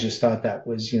always just thought that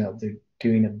was, they're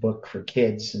doing a book for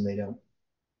kids and they don't.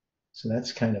 So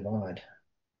that's kind of odd.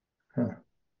 Huh.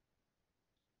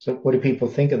 So what do people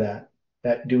think of that?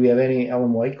 Do we have any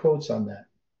Ellen White quotes on that?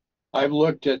 I've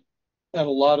looked at a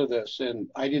lot of this and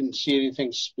I didn't see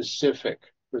anything specific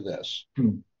for this.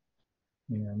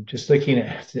 Yeah, I'm just looking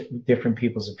at different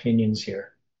people's opinions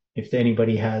here. If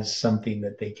anybody has something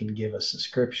that they can give us a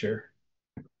scripture,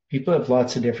 people have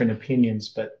lots of different opinions,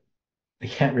 but they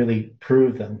can't really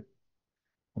prove them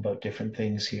about different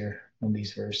things here on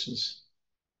these verses.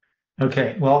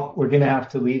 Okay, well, we're going to have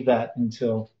to leave that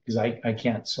until, because I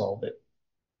can't solve it.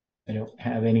 I don't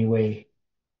have any way.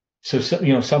 So,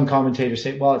 some commentators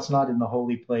say, well, it's not in the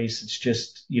holy place. It's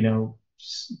just,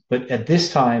 but at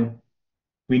this time,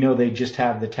 we know they just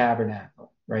have the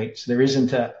tabernacle, right? So there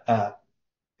isn't a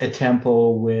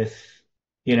temple with,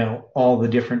 all the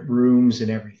different rooms and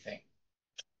everything,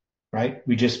 right?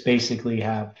 We just basically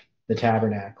have the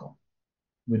tabernacle.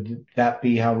 Would that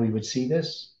be how we would see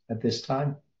this at this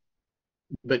time?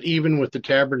 But even with the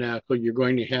tabernacle, you're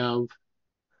going to have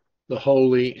the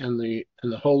holy and the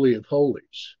holy of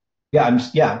holies.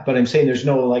 Yeah, but I'm saying there's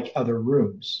no like other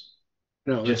rooms.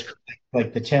 No, that's Just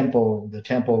like the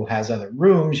temple has other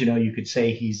rooms, you could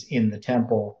say he's in the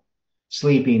temple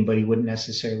sleeping, but he wouldn't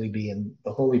necessarily be in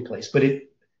the holy place. But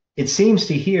it seems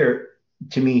to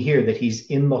me here that he's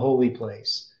in the holy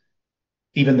place,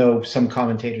 even though some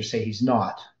commentators say he's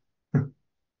not.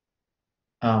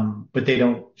 But they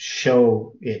don't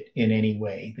show it in any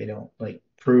way. They don't like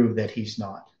prove that he's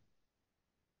not.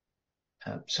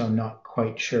 So I'm not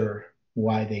quite sure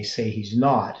why they say he's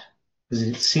not, because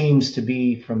it seems to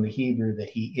be from the Hebrew that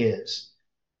he is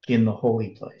in the holy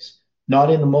place,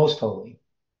 not in the most holy,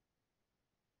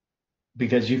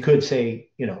 because you could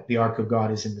say, the ark of God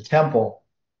is in the temple.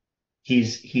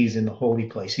 He's in the holy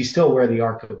place. He's still where the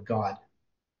ark of God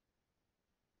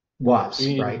was,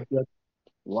 right? Got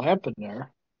lamp in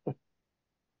there.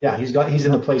 Yeah, he's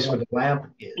in the place where the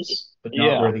lamp is, but not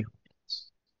Yeah. where the ark is.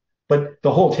 But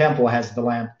the whole temple has the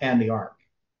lamp and the ark.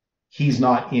 He's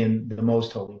not in the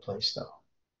most holy place though,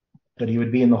 but he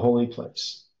would be in the holy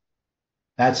place.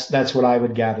 That's what I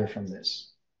would gather from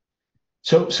this.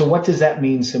 So what does that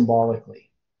mean symbolically?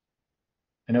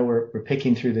 I know we're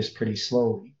picking through this pretty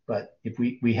slowly, but if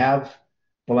we have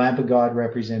the lamp of God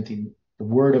representing the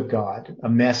word of God, a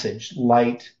message,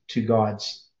 light to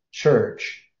God's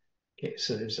church. Okay,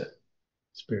 so there's a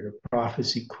Spirit of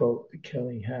Prophecy quote that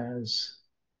Kelly has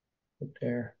up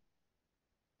there.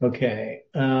 Okay.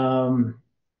 The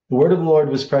word of the Lord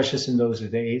was precious in those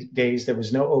days. There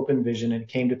was no open vision, and it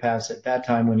came to pass at that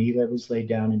time when Eli was laid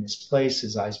down in his place,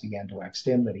 his eyes began to wax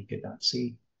dim, that he could not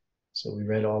see. So we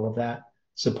read all of that.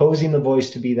 Supposing the voice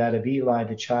to be that of Eli,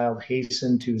 the child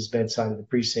hastened to his bedside of the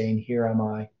priest, saying, Here am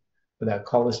I, for thou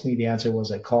callest me. The answer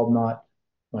was, I called not.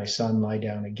 My son, lie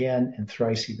down again. And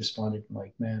thrice he responded in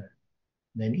like manner.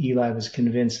 And then Eli was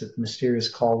convinced that the mysterious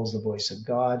call was the voice of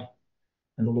God,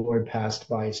 and the Lord passed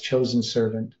by his chosen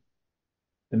servant,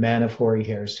 the man of hoary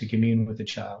hairs, to commune with the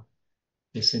child.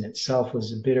 This in itself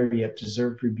was a bitter yet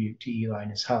deserved rebuke to Eli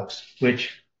and his house,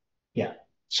 which, yeah.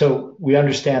 So we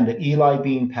understand that Eli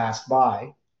being passed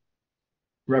by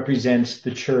represents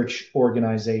the church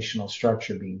organizational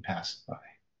structure being passed by.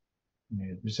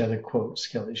 There's other quotes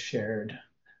Kelly shared.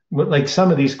 Like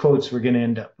some of these quotes we're going to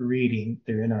end up reading,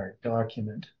 they're in our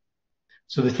document.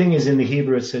 So the thing is, in the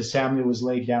Hebrew, it says Samuel was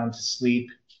laid down to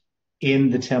sleep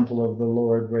in the temple of the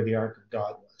Lord where the ark of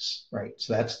God was, right?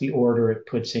 So that's the order it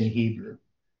puts in Hebrew.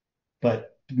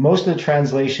 But most of the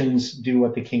translations do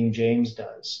what the King James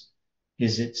does,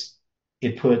 is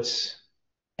it puts,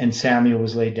 and Samuel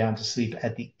was laid down to sleep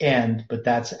at the end, but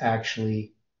that's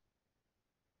actually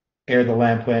ere the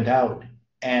lamp went out,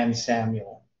 and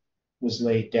Samuel was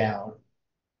laid down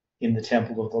in the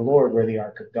temple of the Lord where the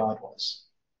ark of God was.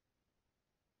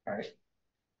 All right.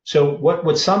 So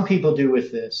what some people do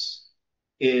with this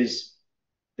is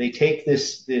they take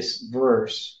this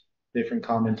verse, different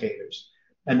commentators,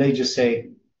 and they just say,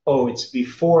 oh, it's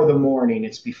before the morning,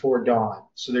 it's before dawn.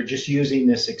 So they're just using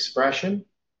this expression,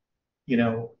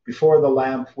 before the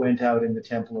lamp went out in the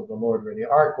temple of the Lord where the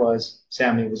ark was,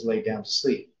 Samuel was laid down to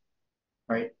sleep,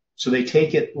 right? So they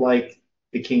take it like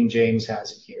the King James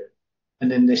has it here. And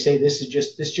then they say this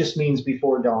just means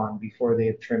before dawn, before they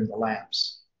have trimmed the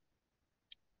lamps.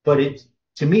 But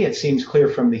to me, it seems clear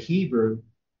from the Hebrew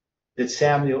that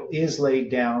Samuel is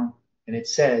laid down, and it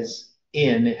says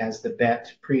it has the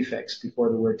bet prefix before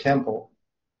the word temple,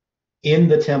 in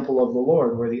the temple of the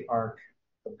Lord where the ark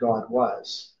of God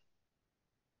was.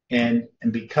 And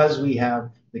because we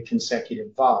have the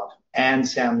consecutive vav, and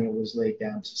Samuel was laid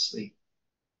down to sleep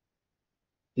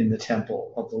in the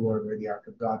temple of the Lord where the ark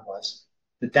of God was,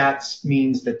 that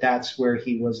means that that's where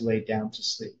he was laid down to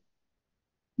sleep,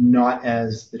 not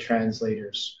as the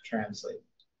translators translate.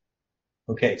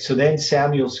 Okay, so then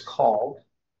Samuel's called.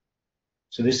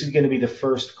 So this is going to be the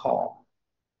first call.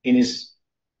 In his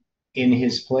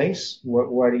place?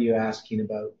 What are you asking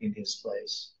about in his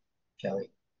place,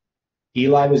 Kelly?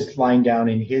 Eli was lying down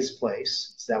in his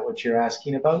place. Is that what you're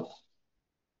asking about?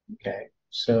 Okay,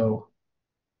 so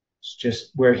it's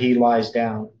just where he lies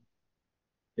down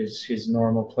is his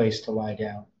normal place to lie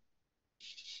down.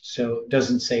 So it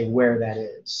doesn't say where that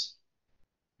is.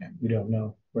 We don't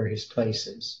know where his place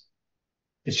is.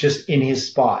 It's just in his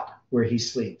spot where he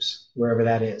sleeps, wherever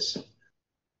that is.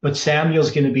 But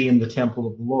Samuel's going to be in the temple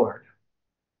of the Lord,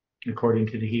 according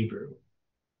to the Hebrew.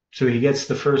 So he gets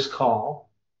the first call.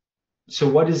 So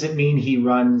what does it mean he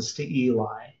runs to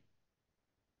Eli,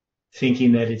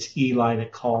 thinking that it's Eli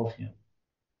that called him?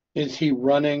 Is he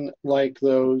running like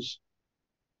those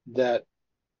that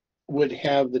would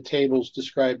have the tables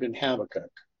described in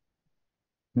Habakkuk?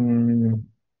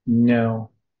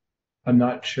 No, I'm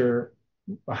not sure.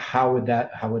 How would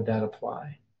that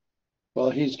apply? Well,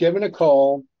 he's given a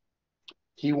call.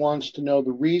 He wants to know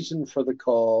the reason for the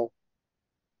call.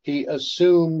 He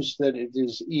assumes that it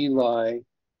is Eli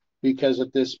because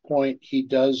at this point he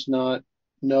does not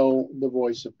know the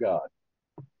voice of God.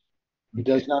 He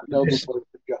does not know the voice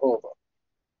of Jehovah.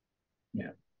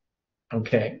 Yeah.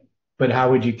 Okay. But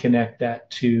how would you connect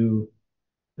that to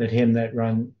that him that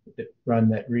run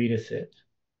that readeth it?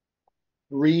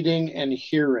 Reading and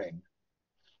hearing,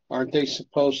 aren't they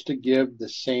supposed to give the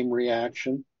same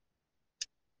reaction?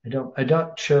 I'm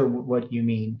not sure what you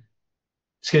mean.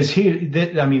 Because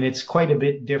it's quite a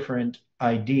bit different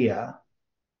idea,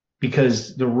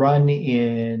 because the run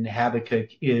in Habakkuk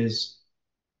is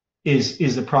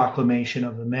a proclamation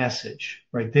of a message,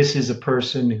 right? This is a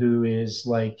person who is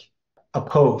like a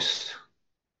post,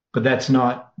 but that's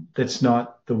not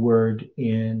the word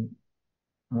in.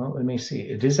 Well, let me see.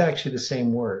 It is actually the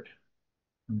same word.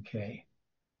 Okay,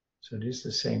 so it is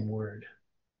the same word,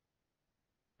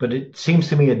 but it seems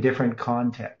to me a different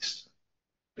context.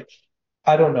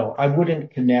 I don't know. I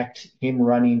wouldn't connect him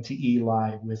running to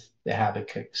Eli with the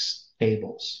Habakkuk's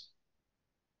fables.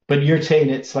 But you're saying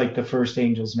it's like the first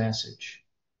angel's message,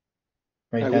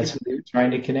 right? I would That's agree.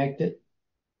 trying to connect it.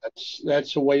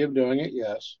 That's a way of doing it,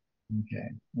 yes. Okay.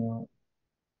 Well,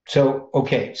 so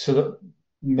okay.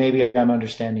 Maybe I'm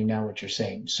understanding now what you're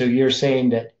saying. So you're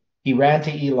saying that he ran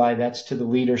to Eli, that's to the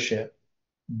leadership,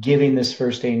 giving this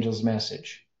first angel's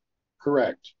message.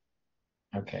 Correct.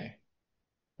 Okay.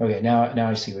 Okay. Now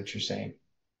I see what you're saying.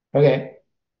 Okay.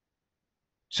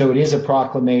 So it is a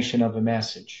proclamation of a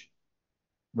message,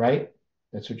 right?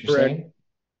 That's what you're Correct. saying?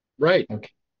 Right. Okay.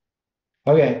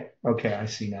 Okay. Okay. I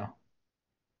see now.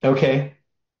 Okay.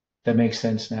 That makes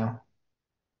sense now.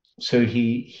 So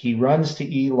he runs to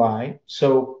Eli.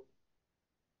 So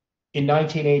in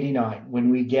 1989,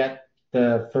 when we get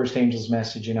the first angel's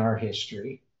message in our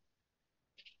history,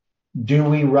 do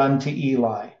we run to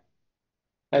Eli?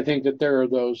 I think that there are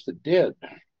those that did.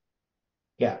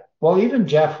 Yeah. Well, even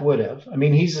Jeff would have. I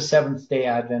mean, he's a Seventh Day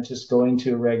Adventist going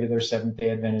to a regular Seventh Day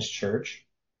Adventist church,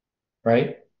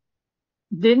 right?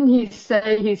 Didn't he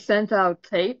say he sent out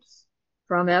tapes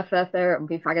from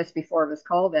FFA, I guess before it was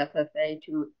called FFA,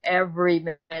 to every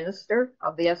minister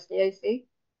of the SDAC?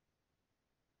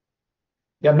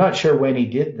 Yeah, I'm not sure when he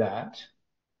did that,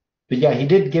 but yeah, he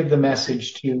did give the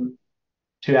message to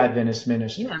Adventist Yeah.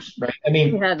 ministers, right? I We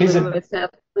mean, had Lewis F.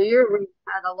 Clear. We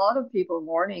had a lot of people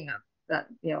warning us that,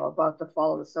 about the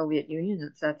fall of the Soviet Union,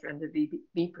 etc., and to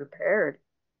be prepared.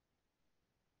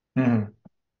 mhm.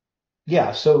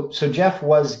 Yeah, so Jeff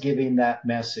was giving that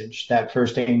message, that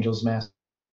first angel's message.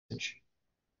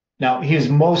 Now, he was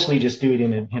mostly just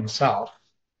doing it himself.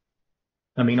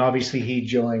 I mean, obviously he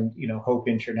joined, Hope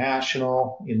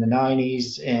International in the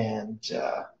 90s and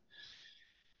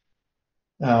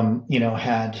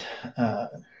had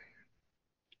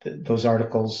those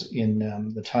articles in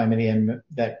the Time of the End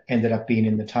that ended up being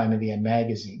in the Time of the End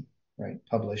magazine, right?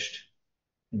 Published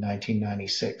in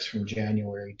 1996 from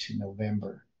January to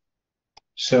November.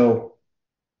 So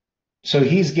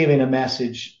he's giving a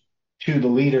message to the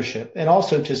leadership and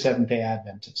also to Seventh Day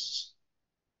Adventists.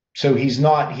 So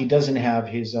he doesn't have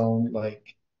his own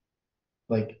like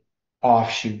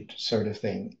offshoot sort of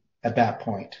thing at that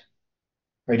point,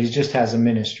 right? He just has a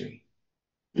ministry.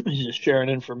 He's just sharing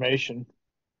information.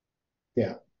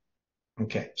 Yeah.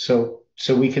 Okay. So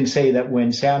we can say that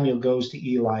when Samuel goes to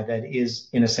Eli, that is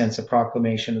in a sense a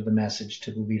proclamation of the message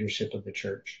to the leadership of the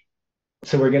church.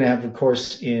 So we're going to have, of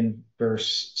course, in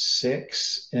verse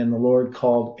 6, and the Lord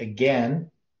called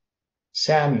again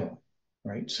Samuel,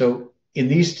 right? So in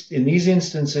these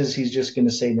instances, he's just going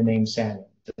to say the name Samuel.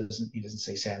 He doesn't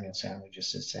say Samuel, Samuel, he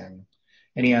just says Samuel.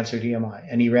 And he answered, Here am I.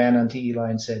 And he ran unto Eli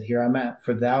and said, Here I'm at,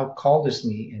 for thou calledest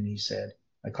me. And he said,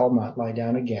 I called not, lie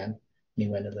down again. And he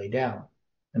went and lay down.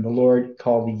 And the Lord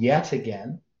called yet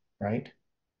again, right?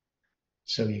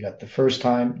 So you got the first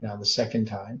time, now the second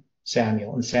time,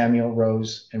 Samuel. And Samuel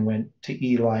rose and went to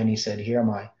Eli, and he said, Here am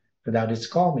I, for thou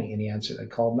didst call me. And he answered, I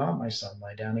called not, my son,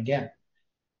 lie down again.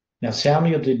 Now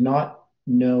Samuel did not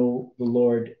know the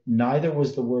Lord, neither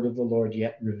was the word of the Lord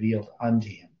yet revealed unto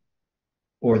him.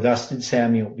 Or thus did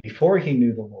Samuel before he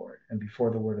knew the Lord, and before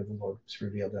the word of the Lord was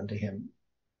revealed unto him,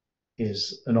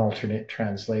 is an alternate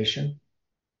translation.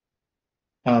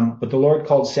 But the Lord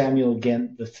called Samuel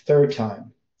again the third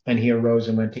time, and he arose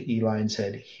and went to Eli and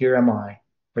said, Here am I,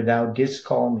 for thou didst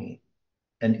call me.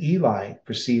 And Eli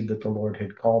perceived that the Lord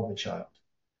had called the child.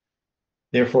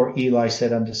 Therefore Eli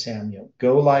said unto Samuel,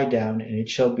 Go lie down, and it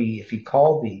shall be, if he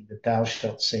call thee, that thou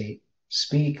shalt say,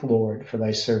 Speak, Lord, for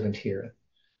thy servant heareth.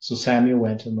 So Samuel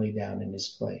went and lay down in his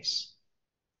place.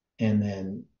 And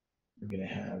then we're going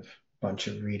to have a bunch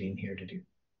of reading here to do.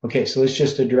 Okay, so let's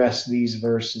just address these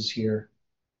verses here.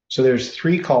 So there's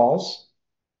 3 calls.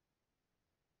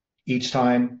 Each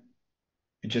time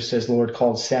it just says Lord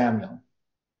called Samuel,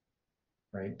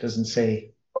 right? It doesn't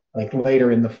say, like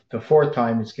later in the 4th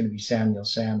time, it's going to be Samuel,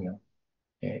 Samuel.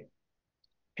 Okay.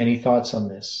 Any thoughts on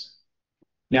this?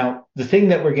 Now, the thing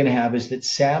that we're going to have is that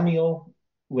Samuel,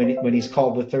 when he's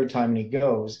called the 3rd time and he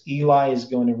goes, Eli is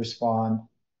going to respond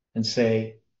and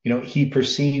say, he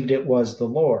perceived it was the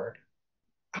Lord.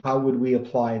 How would we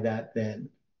apply that then?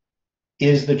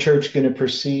 Is the church going to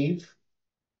perceive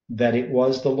that it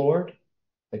was the Lord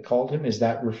that called him? Is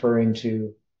that referring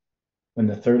to when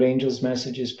the 3rd angel's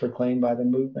message is proclaimed by the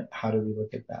movement? How do we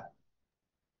look at that?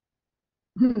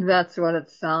 That's what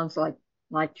it sounds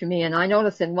like to me. And I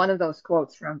notice in one of those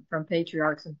quotes from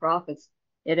Patriarchs and Prophets,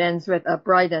 it ends with a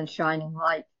bright and shining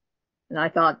light. And I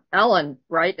thought, Ellen,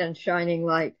 bright and shining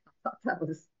light. I thought that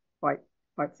was quite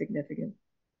significant.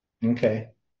 Okay.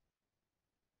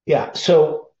 Yeah.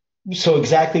 So So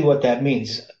exactly what that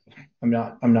means, I'm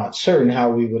not certain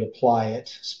how we would apply it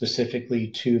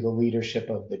specifically to the leadership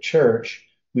of the church.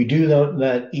 We do know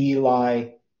that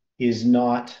Eli is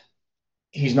not,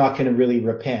 he's not going to really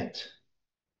repent.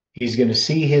 He's going to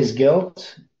see his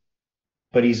guilt,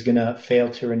 but he's going to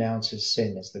fail to renounce his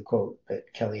sin, is the quote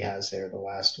that Kelly has there, the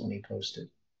last one he posted.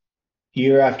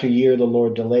 Year after year, the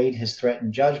Lord delayed his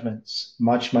threatened judgments.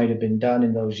 Much might have been done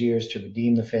in those years to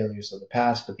redeem the failures of the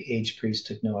past, but the aged priest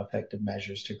took no effective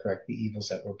measures to correct the evils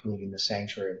that were polluting the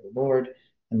sanctuary of the Lord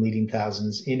and leading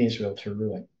thousands in Israel to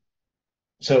ruin.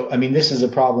 So, I mean, this is a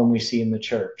problem we see in the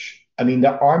church. I mean,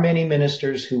 there are many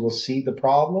ministers who will see the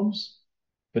problems,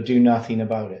 but do nothing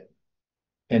about it.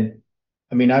 And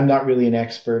I mean, I'm not really an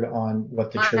expert on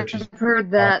what the church is. I've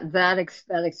heard that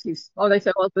excuse. Oh, they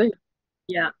say, well,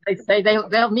 yeah, they say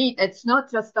they'll meet. It's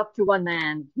not just up to one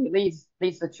man who leads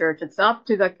the church. It's up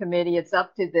to the committee. It's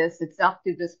up to this. It's up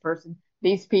to this person.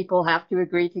 These people have to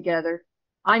agree together.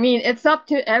 I mean, it's up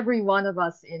to every one of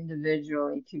us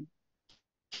individually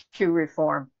to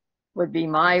reform. Would be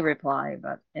my reply.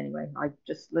 But anyway, I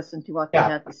just listened to what they Yeah,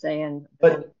 had to say and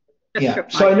but just yeah.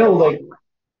 shook So my I know, head. like,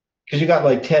 because you got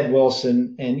like Ted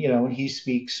Wilson, and he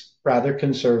speaks rather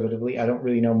conservatively. I don't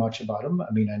really know much about him.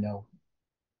 I mean, I know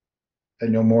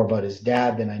more about his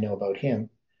dad than I know about him,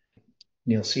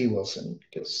 Neil C. Wilson,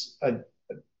 because I'm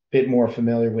a bit more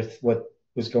familiar with what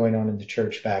was going on in the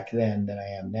church back then than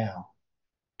I am now.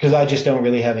 Because I just don't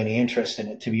really have any interest in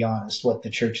it, to be honest, what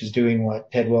the church is doing,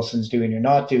 what Ted Wilson's doing or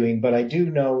not doing. But I do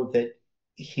know that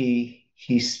he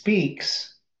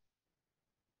speaks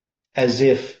as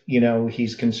if,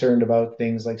 he's concerned about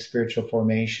things like spiritual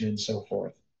formation and so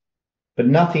forth. But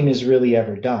nothing is really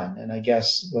ever done. And I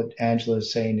guess what Angela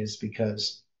is saying is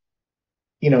because,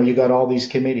 you got all these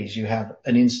committees, you have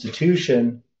an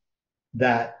institution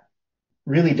that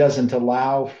really doesn't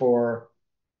allow for,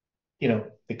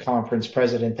 the conference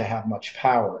president to have much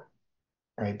power,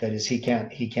 right? That is, he can't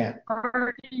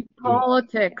Party do it.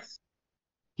 politics.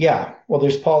 Yeah. Well,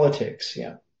 there's politics.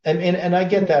 Yeah. And I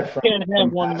get that You can't have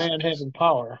from one man pastors. having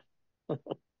power.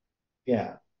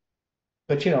 Yeah.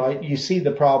 But, you see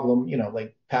the problem,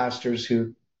 like pastors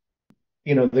who,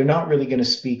 they're not really going to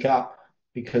speak up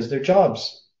because their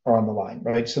jobs are on the line,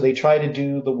 right? So they try to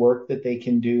do the work that they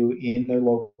can do in their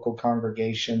local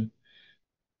congregation,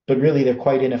 but really they're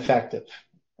quite ineffective,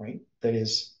 right? That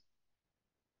is,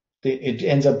 it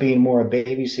ends up being more a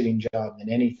babysitting job than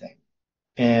anything.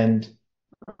 And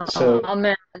so,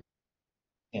 Amen.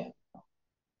 yeah,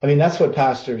 I mean, that's what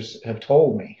pastors have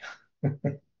told me,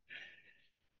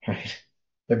 right?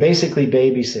 They're basically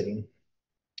babysitting.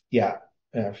 Yeah.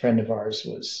 A friend of ours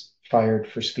was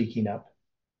fired for speaking up.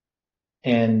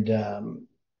 And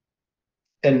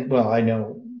well, I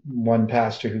know one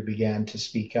pastor who began to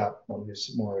speak up. Well, he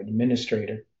was more an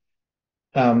administrator,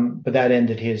 but that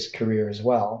ended his career as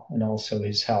well, and also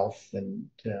his health and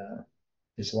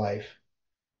his life.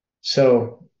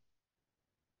 So,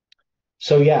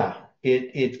 so yeah,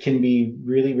 it can be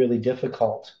really, really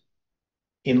difficult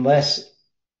unless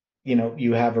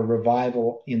you have a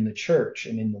revival in the church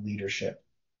and in the leadership.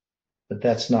 But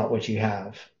that's not what you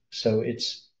have. So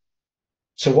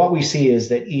what we see is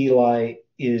that Eli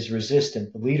is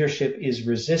resistant. The leadership is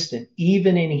resistant,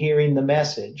 even in hearing the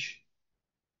message,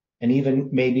 and even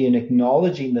maybe in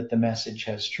acknowledging that the message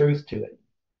has truth to it.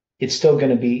 It's still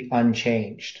going to be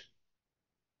unchanged,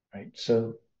 right?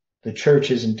 So the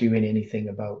church isn't doing anything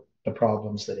about the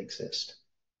problems that exist.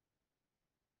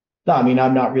 No, I mean,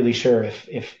 I'm not really sure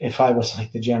if I was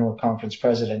like the general conference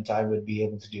president, I would be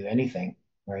able to do anything,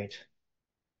 right?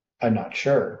 I'm not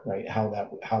sure, right, how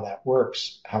that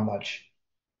works, how much.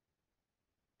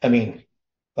 I mean,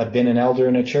 I've been an elder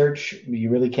in a church. You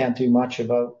really can't do much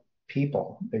about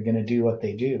people. They're going to do what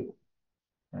they do,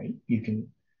 right? You can,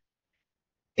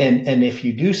 and if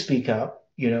you do speak up,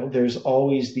 there's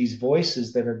always these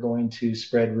voices that are going to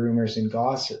spread rumors and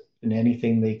gossip and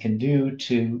anything they can do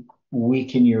to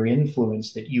weaken your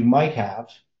influence that you might have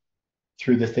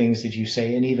through the things that you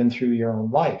say and even through your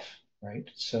own life, right?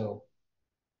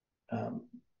 Um,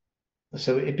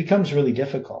 so it becomes really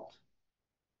difficult.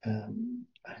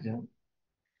 I don't,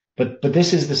 but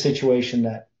this is the situation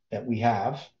that we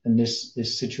have, and this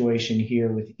situation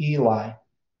here with Eli.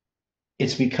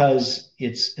 It's because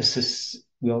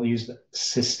we'll use the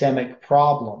systemic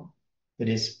problem that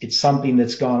is, it's something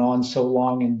that's gone on so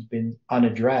long and been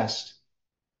unaddressed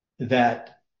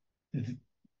that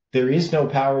there is no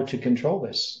power to control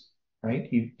this,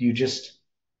 right? You just,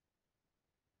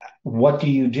 what do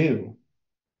you do?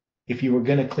 If you were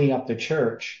going to clean up the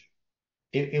church,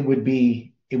 it would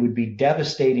be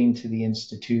devastating to the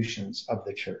institutions of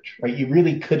the church, right? You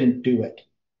really couldn't do it.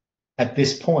 at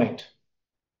this point,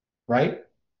 right?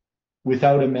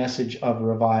 Without a message of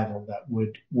revival that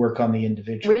would work on the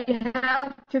individual. We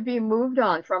have to be moved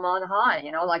on from on high,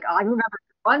 like I remember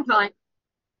one time,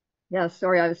 yeah,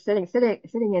 sorry, I was sitting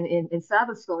in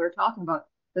Sabbath school, we were talking about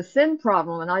the sin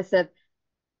problem, and I said,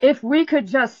 if we could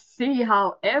just see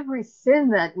how every sin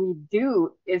that we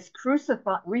do is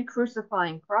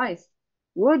re-crucifying Christ,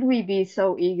 would we be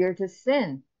so eager to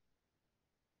sin?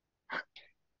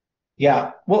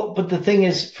 Yeah. Well, but the thing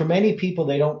is, for many people,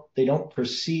 they don't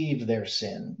perceive their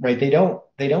sin, right? They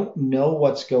don't know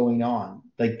what's going on.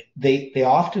 Like they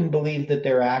often believe that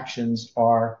their actions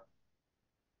are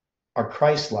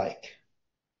Christ-like,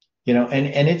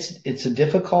 and it's a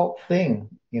difficult thing,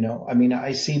 I mean,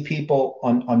 I see people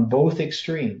on both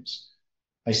extremes.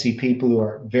 I see people who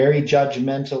are very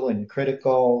judgmental and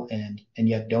critical and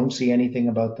yet don't see anything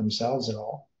about themselves at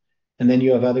all. And then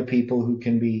you have other people who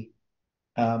can be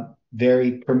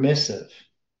very permissive,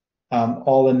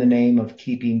 all in the name of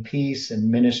keeping peace and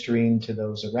ministering to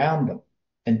those around them.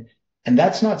 And and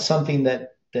that's not something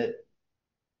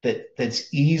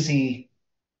that's easy.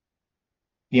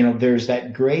 There's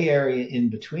that gray area in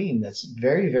between that's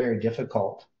very, very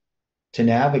difficult to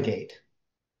navigate.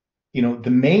 The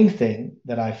main thing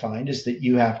that I find is that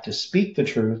you have to speak the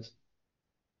truth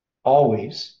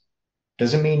always.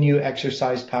 Doesn't mean you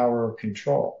exercise power or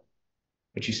control,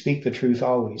 but you speak the truth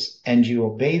always and you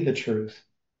obey the truth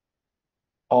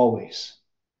always,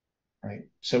 right?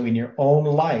 So in your own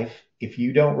life, if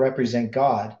you don't represent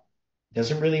God, it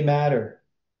doesn't really matter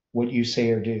what you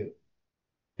say or do.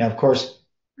 Now, of course,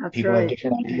 That's people have right.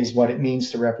 different ideas what it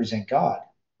means to represent God,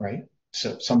 right?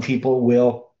 So some people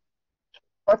will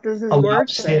What does his allow word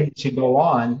say? sin to go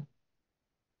on.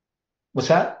 What's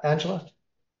that, Angela?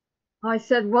 I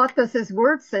said, what does his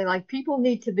word say? Like people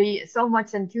need to be so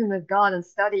much in tune with God and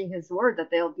studying his word that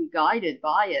they'll be guided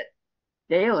by it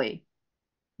daily.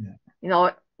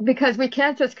 Yeah. Because we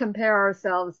can't just compare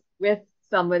ourselves with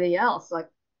somebody else. Like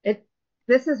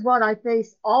this is what I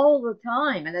face all the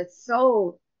time, and it's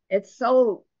so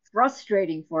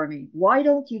frustrating for me. Why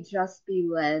don't you just be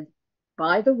led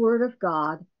by the word of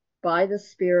God, by the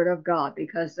Spirit of God?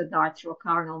 Because the natural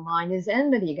carnal mind is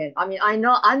enmity against. I mean, I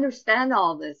understand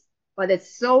all this, but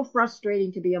it's so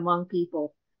frustrating to be among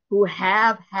people who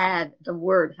have had the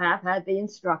word, have had the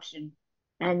instruction,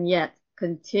 and yet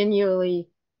continually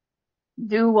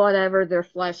do whatever their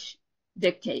flesh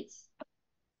dictates.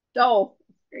 So,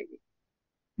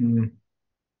 Mm.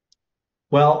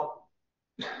 Well,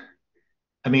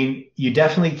 I mean, you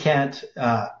definitely can't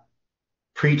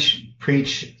preach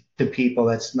to people.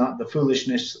 That's not the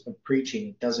foolishness of preaching.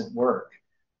 It doesn't work.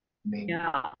 I mean,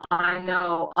 yeah, I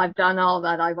know. I've done all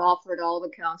that. I've offered all the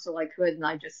counsel I could, and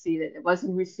I just see that it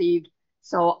wasn't received.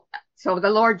 So the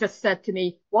Lord just said to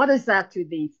me, "What is that to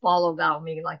thee? Follow thou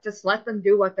me." Like, just let them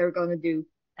do what they're going to do,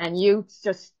 and you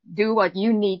just do what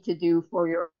you need to do for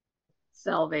your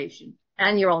salvation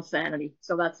and your own sanity.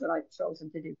 So that's what I've chosen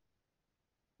to do.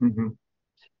 mhm.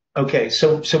 Okay,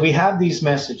 so we have these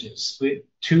messages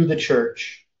to the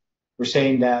church. We're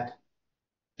saying that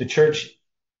the church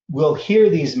will hear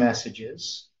these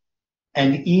messages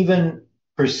and even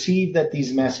perceive that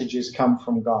these messages come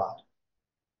from God,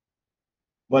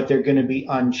 but they're going to be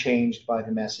unchanged by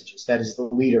the messages. That is the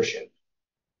leadership.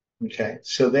 Okay,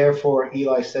 so therefore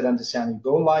Eli said unto Samuel,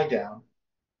 go lie down,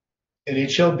 and it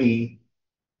shall be,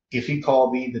 if he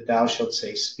call thee, that thou shalt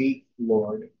say, speak,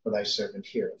 Lord, for thy servant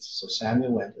heareth. So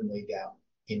Samuel went and lay down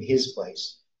in his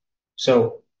place.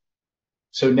 So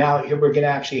now here we're going to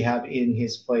actually have in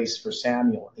his place for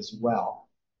Samuel as well,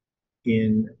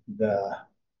 and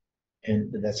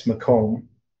that's Macomb.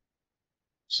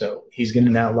 So he's going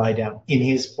to now lie down in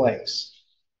his place.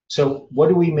 So what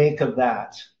do we make of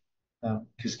that?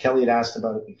 Because Kelly had asked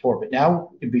about it before, but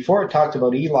now before it talked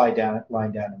about Eli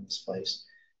lying down in this place.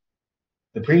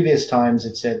 The previous times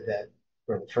it said that,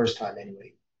 or the first time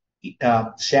anyway,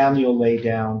 Samuel lay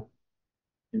down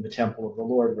in the temple of the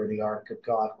Lord where the ark of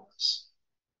God was.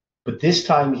 But this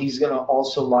time he's going to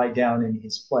also lie down in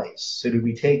his place. So do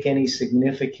we take any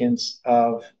significance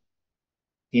of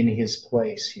in his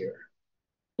place here?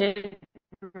 It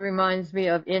reminds me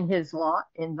of in his lot,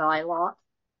 in thy lot.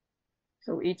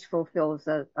 So each fulfills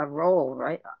a role,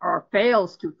 right? Or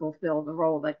fails to fulfill the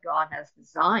role that God has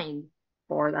designed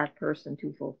for that person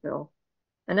to fulfill.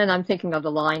 And then I'm thinking of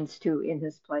the lines too, in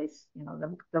his place,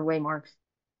 the waymarks.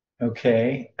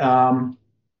 Okay.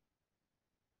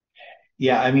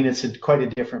 Yeah, I mean, it's quite a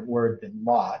different word than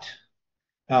lot.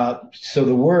 So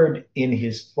the word in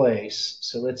his place.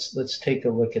 So let's take a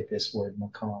look at this word,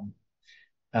 Macomb,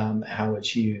 how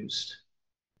it's used.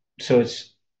 So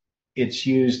it's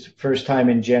used first time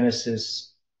in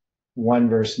Genesis 1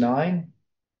 verse 9.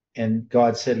 And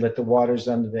God said, let the waters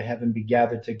under the heaven be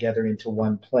gathered together into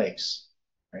one place,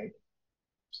 right?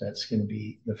 So that's going to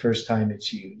be the first time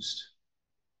it's used.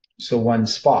 So one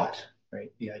spot,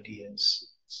 right? The idea is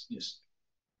it's just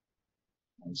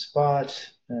one spot.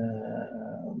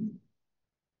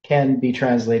 Can be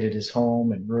translated as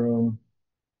home and room.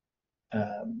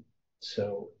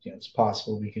 So, it's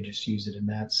possible we could just use it in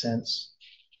that sense.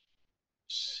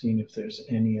 Seeing if there's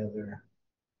any other.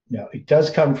 No, it does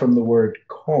come from the word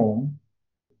comb,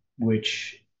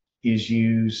 which is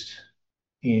used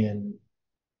in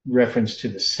reference to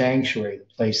the sanctuary,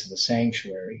 the place of the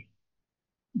sanctuary.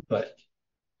 But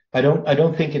I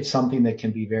don't think it's something that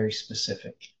can be very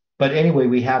specific. But anyway,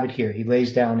 we have it here. He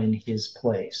lays down in his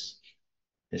place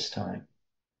this time.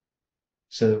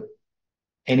 So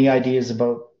any ideas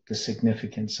about the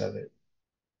significance of it?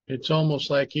 It's almost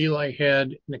like Eli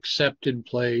had an accepted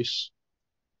place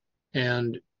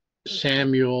and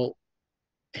Samuel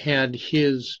had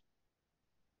his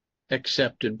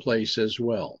accepted place as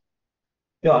well.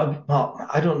 Yeah, well,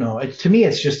 I don't know. To me,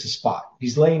 it's just a spot.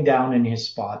 He's laying down in his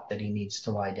spot that he needs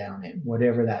to lie down in,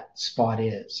 whatever that spot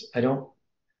is. I don't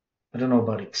know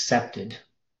about accepted.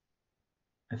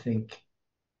 I think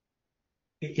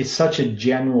it's such a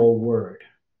general word.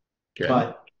 Okay.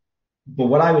 But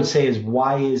what I would say is,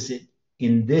 why is it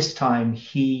in this time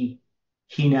he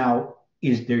now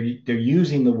is they're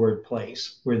using the word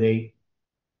place where they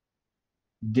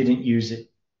didn't use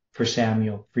it for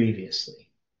Samuel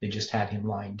previously. They just had him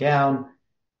lying down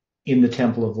in the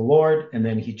temple of the Lord, and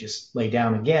then he just lay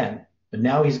down again. But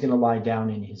now he's going to lie down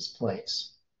in his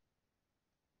place.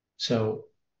 So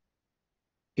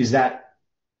is that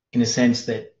in a sense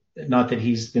that not that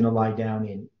he's going to lie down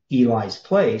in Eli's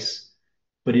place,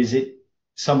 but is it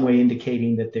some way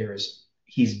indicating that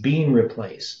he's being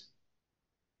replaced,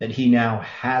 that he now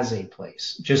has a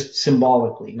place, just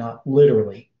symbolically, not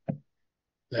literally?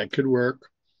 That could work.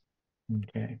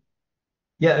 Okay.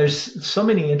 Yeah, there's so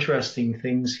many interesting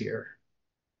things here.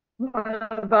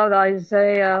 What about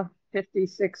Isaiah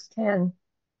 56:10?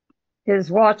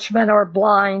 His watchmen are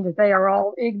blind. They are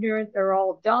all ignorant. They're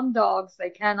all dumb dogs.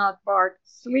 They cannot bark,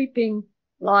 sleeping,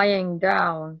 lying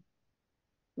down,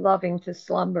 loving to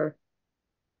slumber.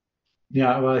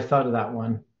 Yeah, well, I thought of that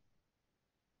one.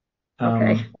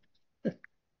 Okay. So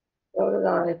did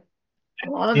I. A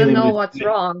lot of them Dealing know with, what's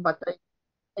wrong, but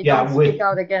they yeah, don't with, speak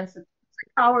out against it.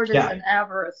 It's cowardice yeah. and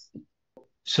avarice.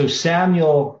 So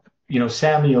Samuel,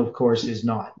 Samuel, of course, is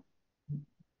not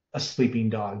a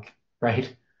sleeping dog,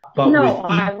 right? But No, with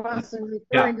I wasn't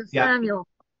referring to Samuel.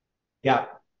 Yeah.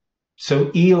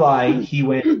 So Eli, he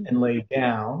went and laid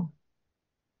down.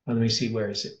 Let me see, where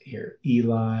is it here?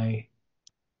 Eli,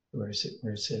 where is it?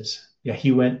 Where it says, yeah,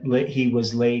 he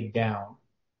was laid down.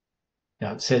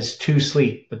 Now it says to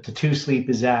sleep, but the to sleep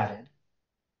is added.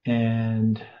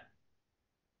 And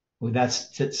well,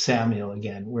 that's Samuel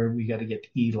again, where we got to get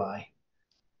to Eli.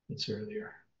 It's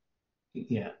earlier.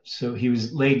 Yeah. So he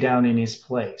was laid down in his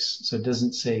place. So it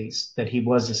doesn't say that he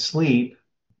was asleep.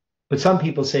 But some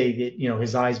people say that,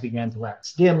 his eyes began to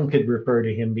wax dim, could refer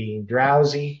to him being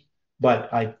drowsy.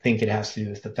 But I think it has to do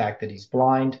with the fact that he's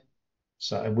blind.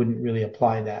 So I wouldn't really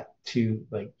apply that to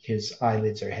like his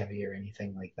eyelids are heavy or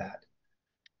anything like that.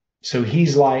 So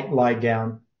he's lied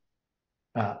down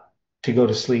to go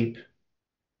to sleep.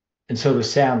 And so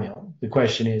does Samuel. The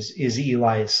question is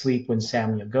Eli asleep when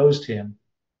Samuel goes to him?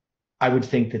 I would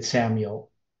think that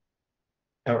Samuel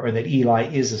or that Eli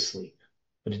is asleep,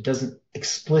 but it doesn't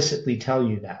explicitly tell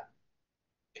you that.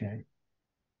 Okay.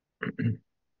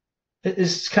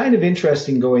 It's kind of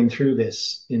interesting going through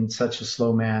this in such a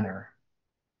slow manner.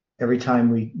 Every time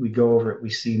we go over it,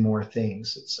 we see more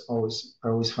things. I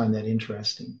always find that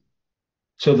interesting.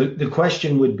 So the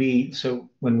question would be,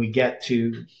 so when we get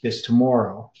to this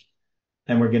tomorrow,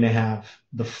 then we're going to have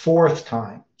the fourth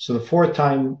time. So the fourth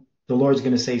time, the Lord's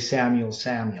going to say, Samuel,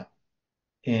 Samuel.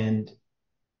 And,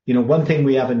 one thing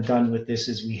we haven't done with this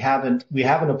is we haven't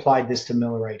applied this to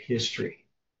Millerite history.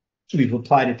 We've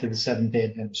applied it to the Seventh-day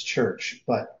Adventist Church.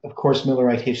 But of course,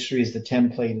 Millerite history is the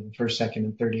template of the first, second,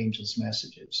 and third angels'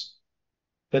 messages.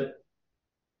 But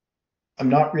I'm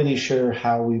not really sure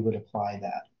how we would apply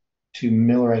that to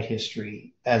Millerite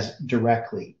history as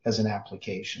directly as an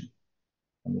application.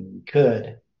 I mean, we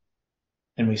could,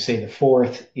 and we say the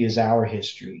fourth is our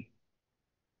history.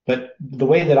 But the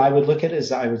way that I would look at it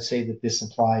is I would say that this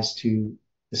applies to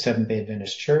the Seventh-day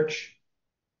Adventist Church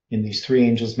in these three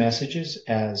angels' messages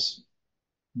as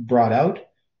brought out.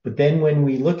 But then when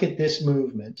we look at this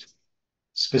movement,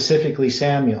 specifically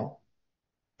Samuel,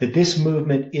 that this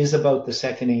movement is about the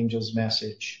second angel's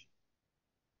message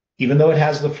even though it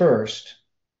has the first,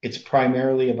 it's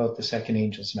primarily about the second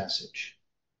angel's message.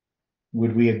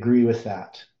 Would we agree with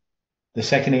that? The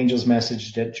second angel's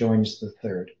message that joins the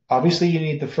third. Obviously, you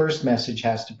need the first message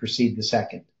has to precede the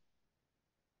second.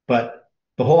 But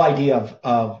the whole idea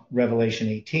of Revelation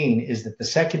 18 is that the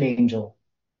second angel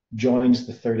joins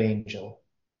the third angel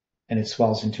and it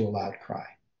swells into a loud cry.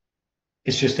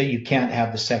 It's just that you can't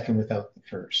have the second without the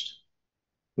first.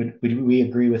 Would we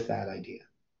agree with that idea?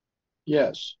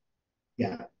 Yes.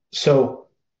 Yeah. So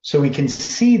we can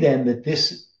see then that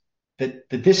this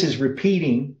is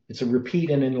repeating. It's a repeat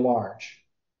and enlarge.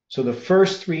 So the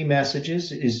first three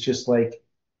messages is just like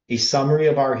a summary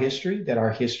of our history, that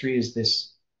our history is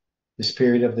this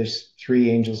period of this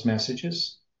three angels'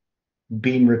 messages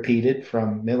being repeated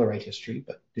from Millerite history,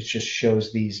 but it just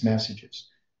shows these messages.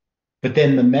 But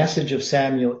then the message of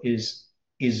Samuel is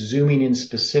zooming in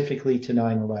specifically to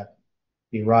 9/11,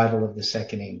 the arrival of the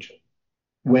second angel,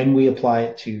 when we apply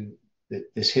it to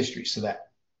this history. So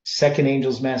that second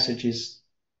angel's message is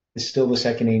still the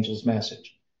second angel's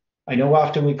message. I know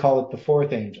often we call it the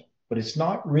fourth angel, but it's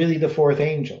not really the fourth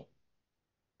angel.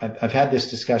 I've had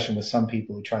this discussion with some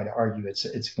people who try to argue it's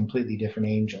a completely different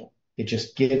angel. It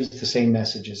just gives the same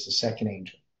message as the second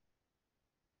angel.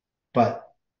 But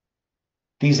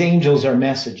these angels are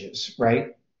messages,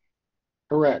 right?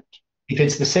 Correct. If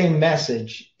it's the same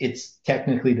message, it's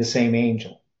technically the same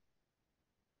angel,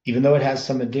 even though it has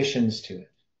some additions to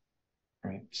it,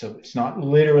 right? So it's not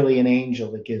literally an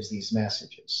angel that gives these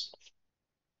messages.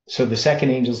 So the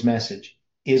second angel's message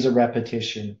is a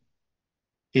repetition,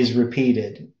 is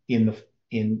repeated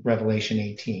in Revelation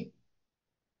 18.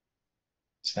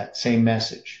 It's that same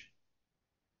message.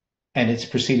 And it's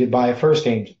preceded by a first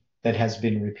angel that has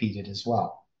been repeated as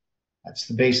well. That's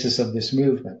the basis of this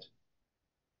movement.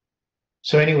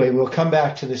 So anyway, we'll come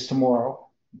back to this tomorrow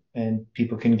and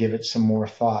people can give it some more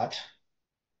thought.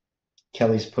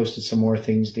 Kelly's posted some more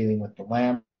things dealing with the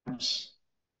lamps.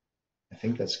 I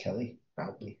think that's Kelly,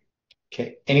 probably.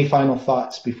 Okay. Any final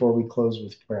thoughts before we close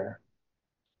with prayer?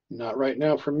 Not right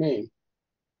now for me.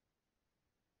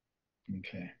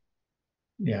 Okay.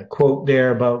 Yeah, quote there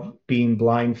about being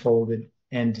blindfolded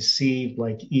and deceived,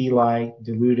 like Eli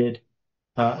deluded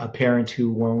a parent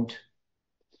who won't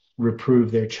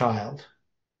reprove their child.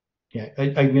 Yeah,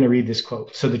 I'm going to read this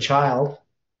quote. So the child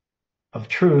of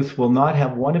truth will not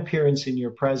have one appearance in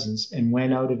your presence, and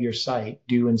when out of your sight,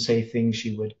 do and say things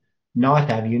she would not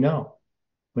have you know.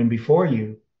 When before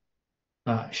you,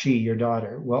 she, your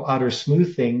daughter, will utter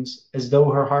smooth things as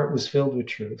though her heart was filled with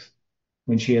truth,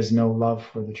 when she has no love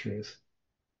for the truth.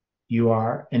 You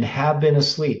are and have been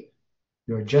asleep.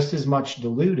 You are just as much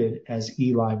deluded as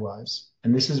Eli was.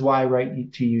 And this is why I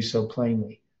write to you so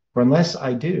plainly. For unless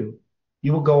I do,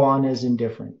 you will go on as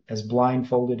indifferent, as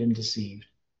blindfolded and deceived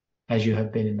as you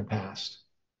have been in the past.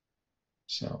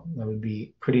 So that would be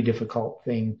a pretty difficult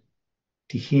thing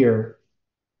to hear,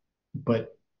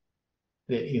 but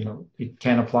it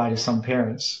can apply to some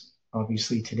parents,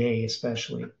 obviously today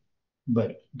especially,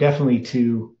 but definitely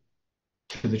to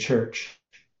the church.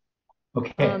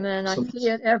 Okay. Amen. I see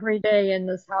it every day in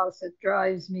this house. It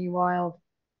drives me wild.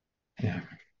 Yeah.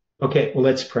 Okay, well,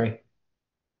 let's pray.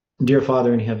 Dear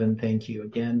Father in heaven, thank you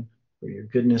again for your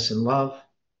goodness and love.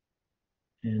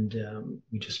 And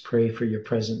we just pray for your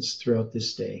presence throughout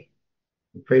this day.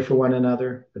 We pray for one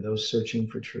another, for those searching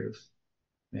for truth.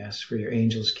 We ask for your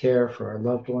angels' care for our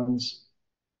loved ones.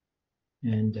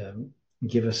 And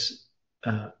give us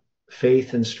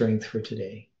faith and strength for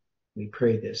today. We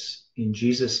pray this in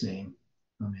Jesus' name.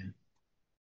 Amen.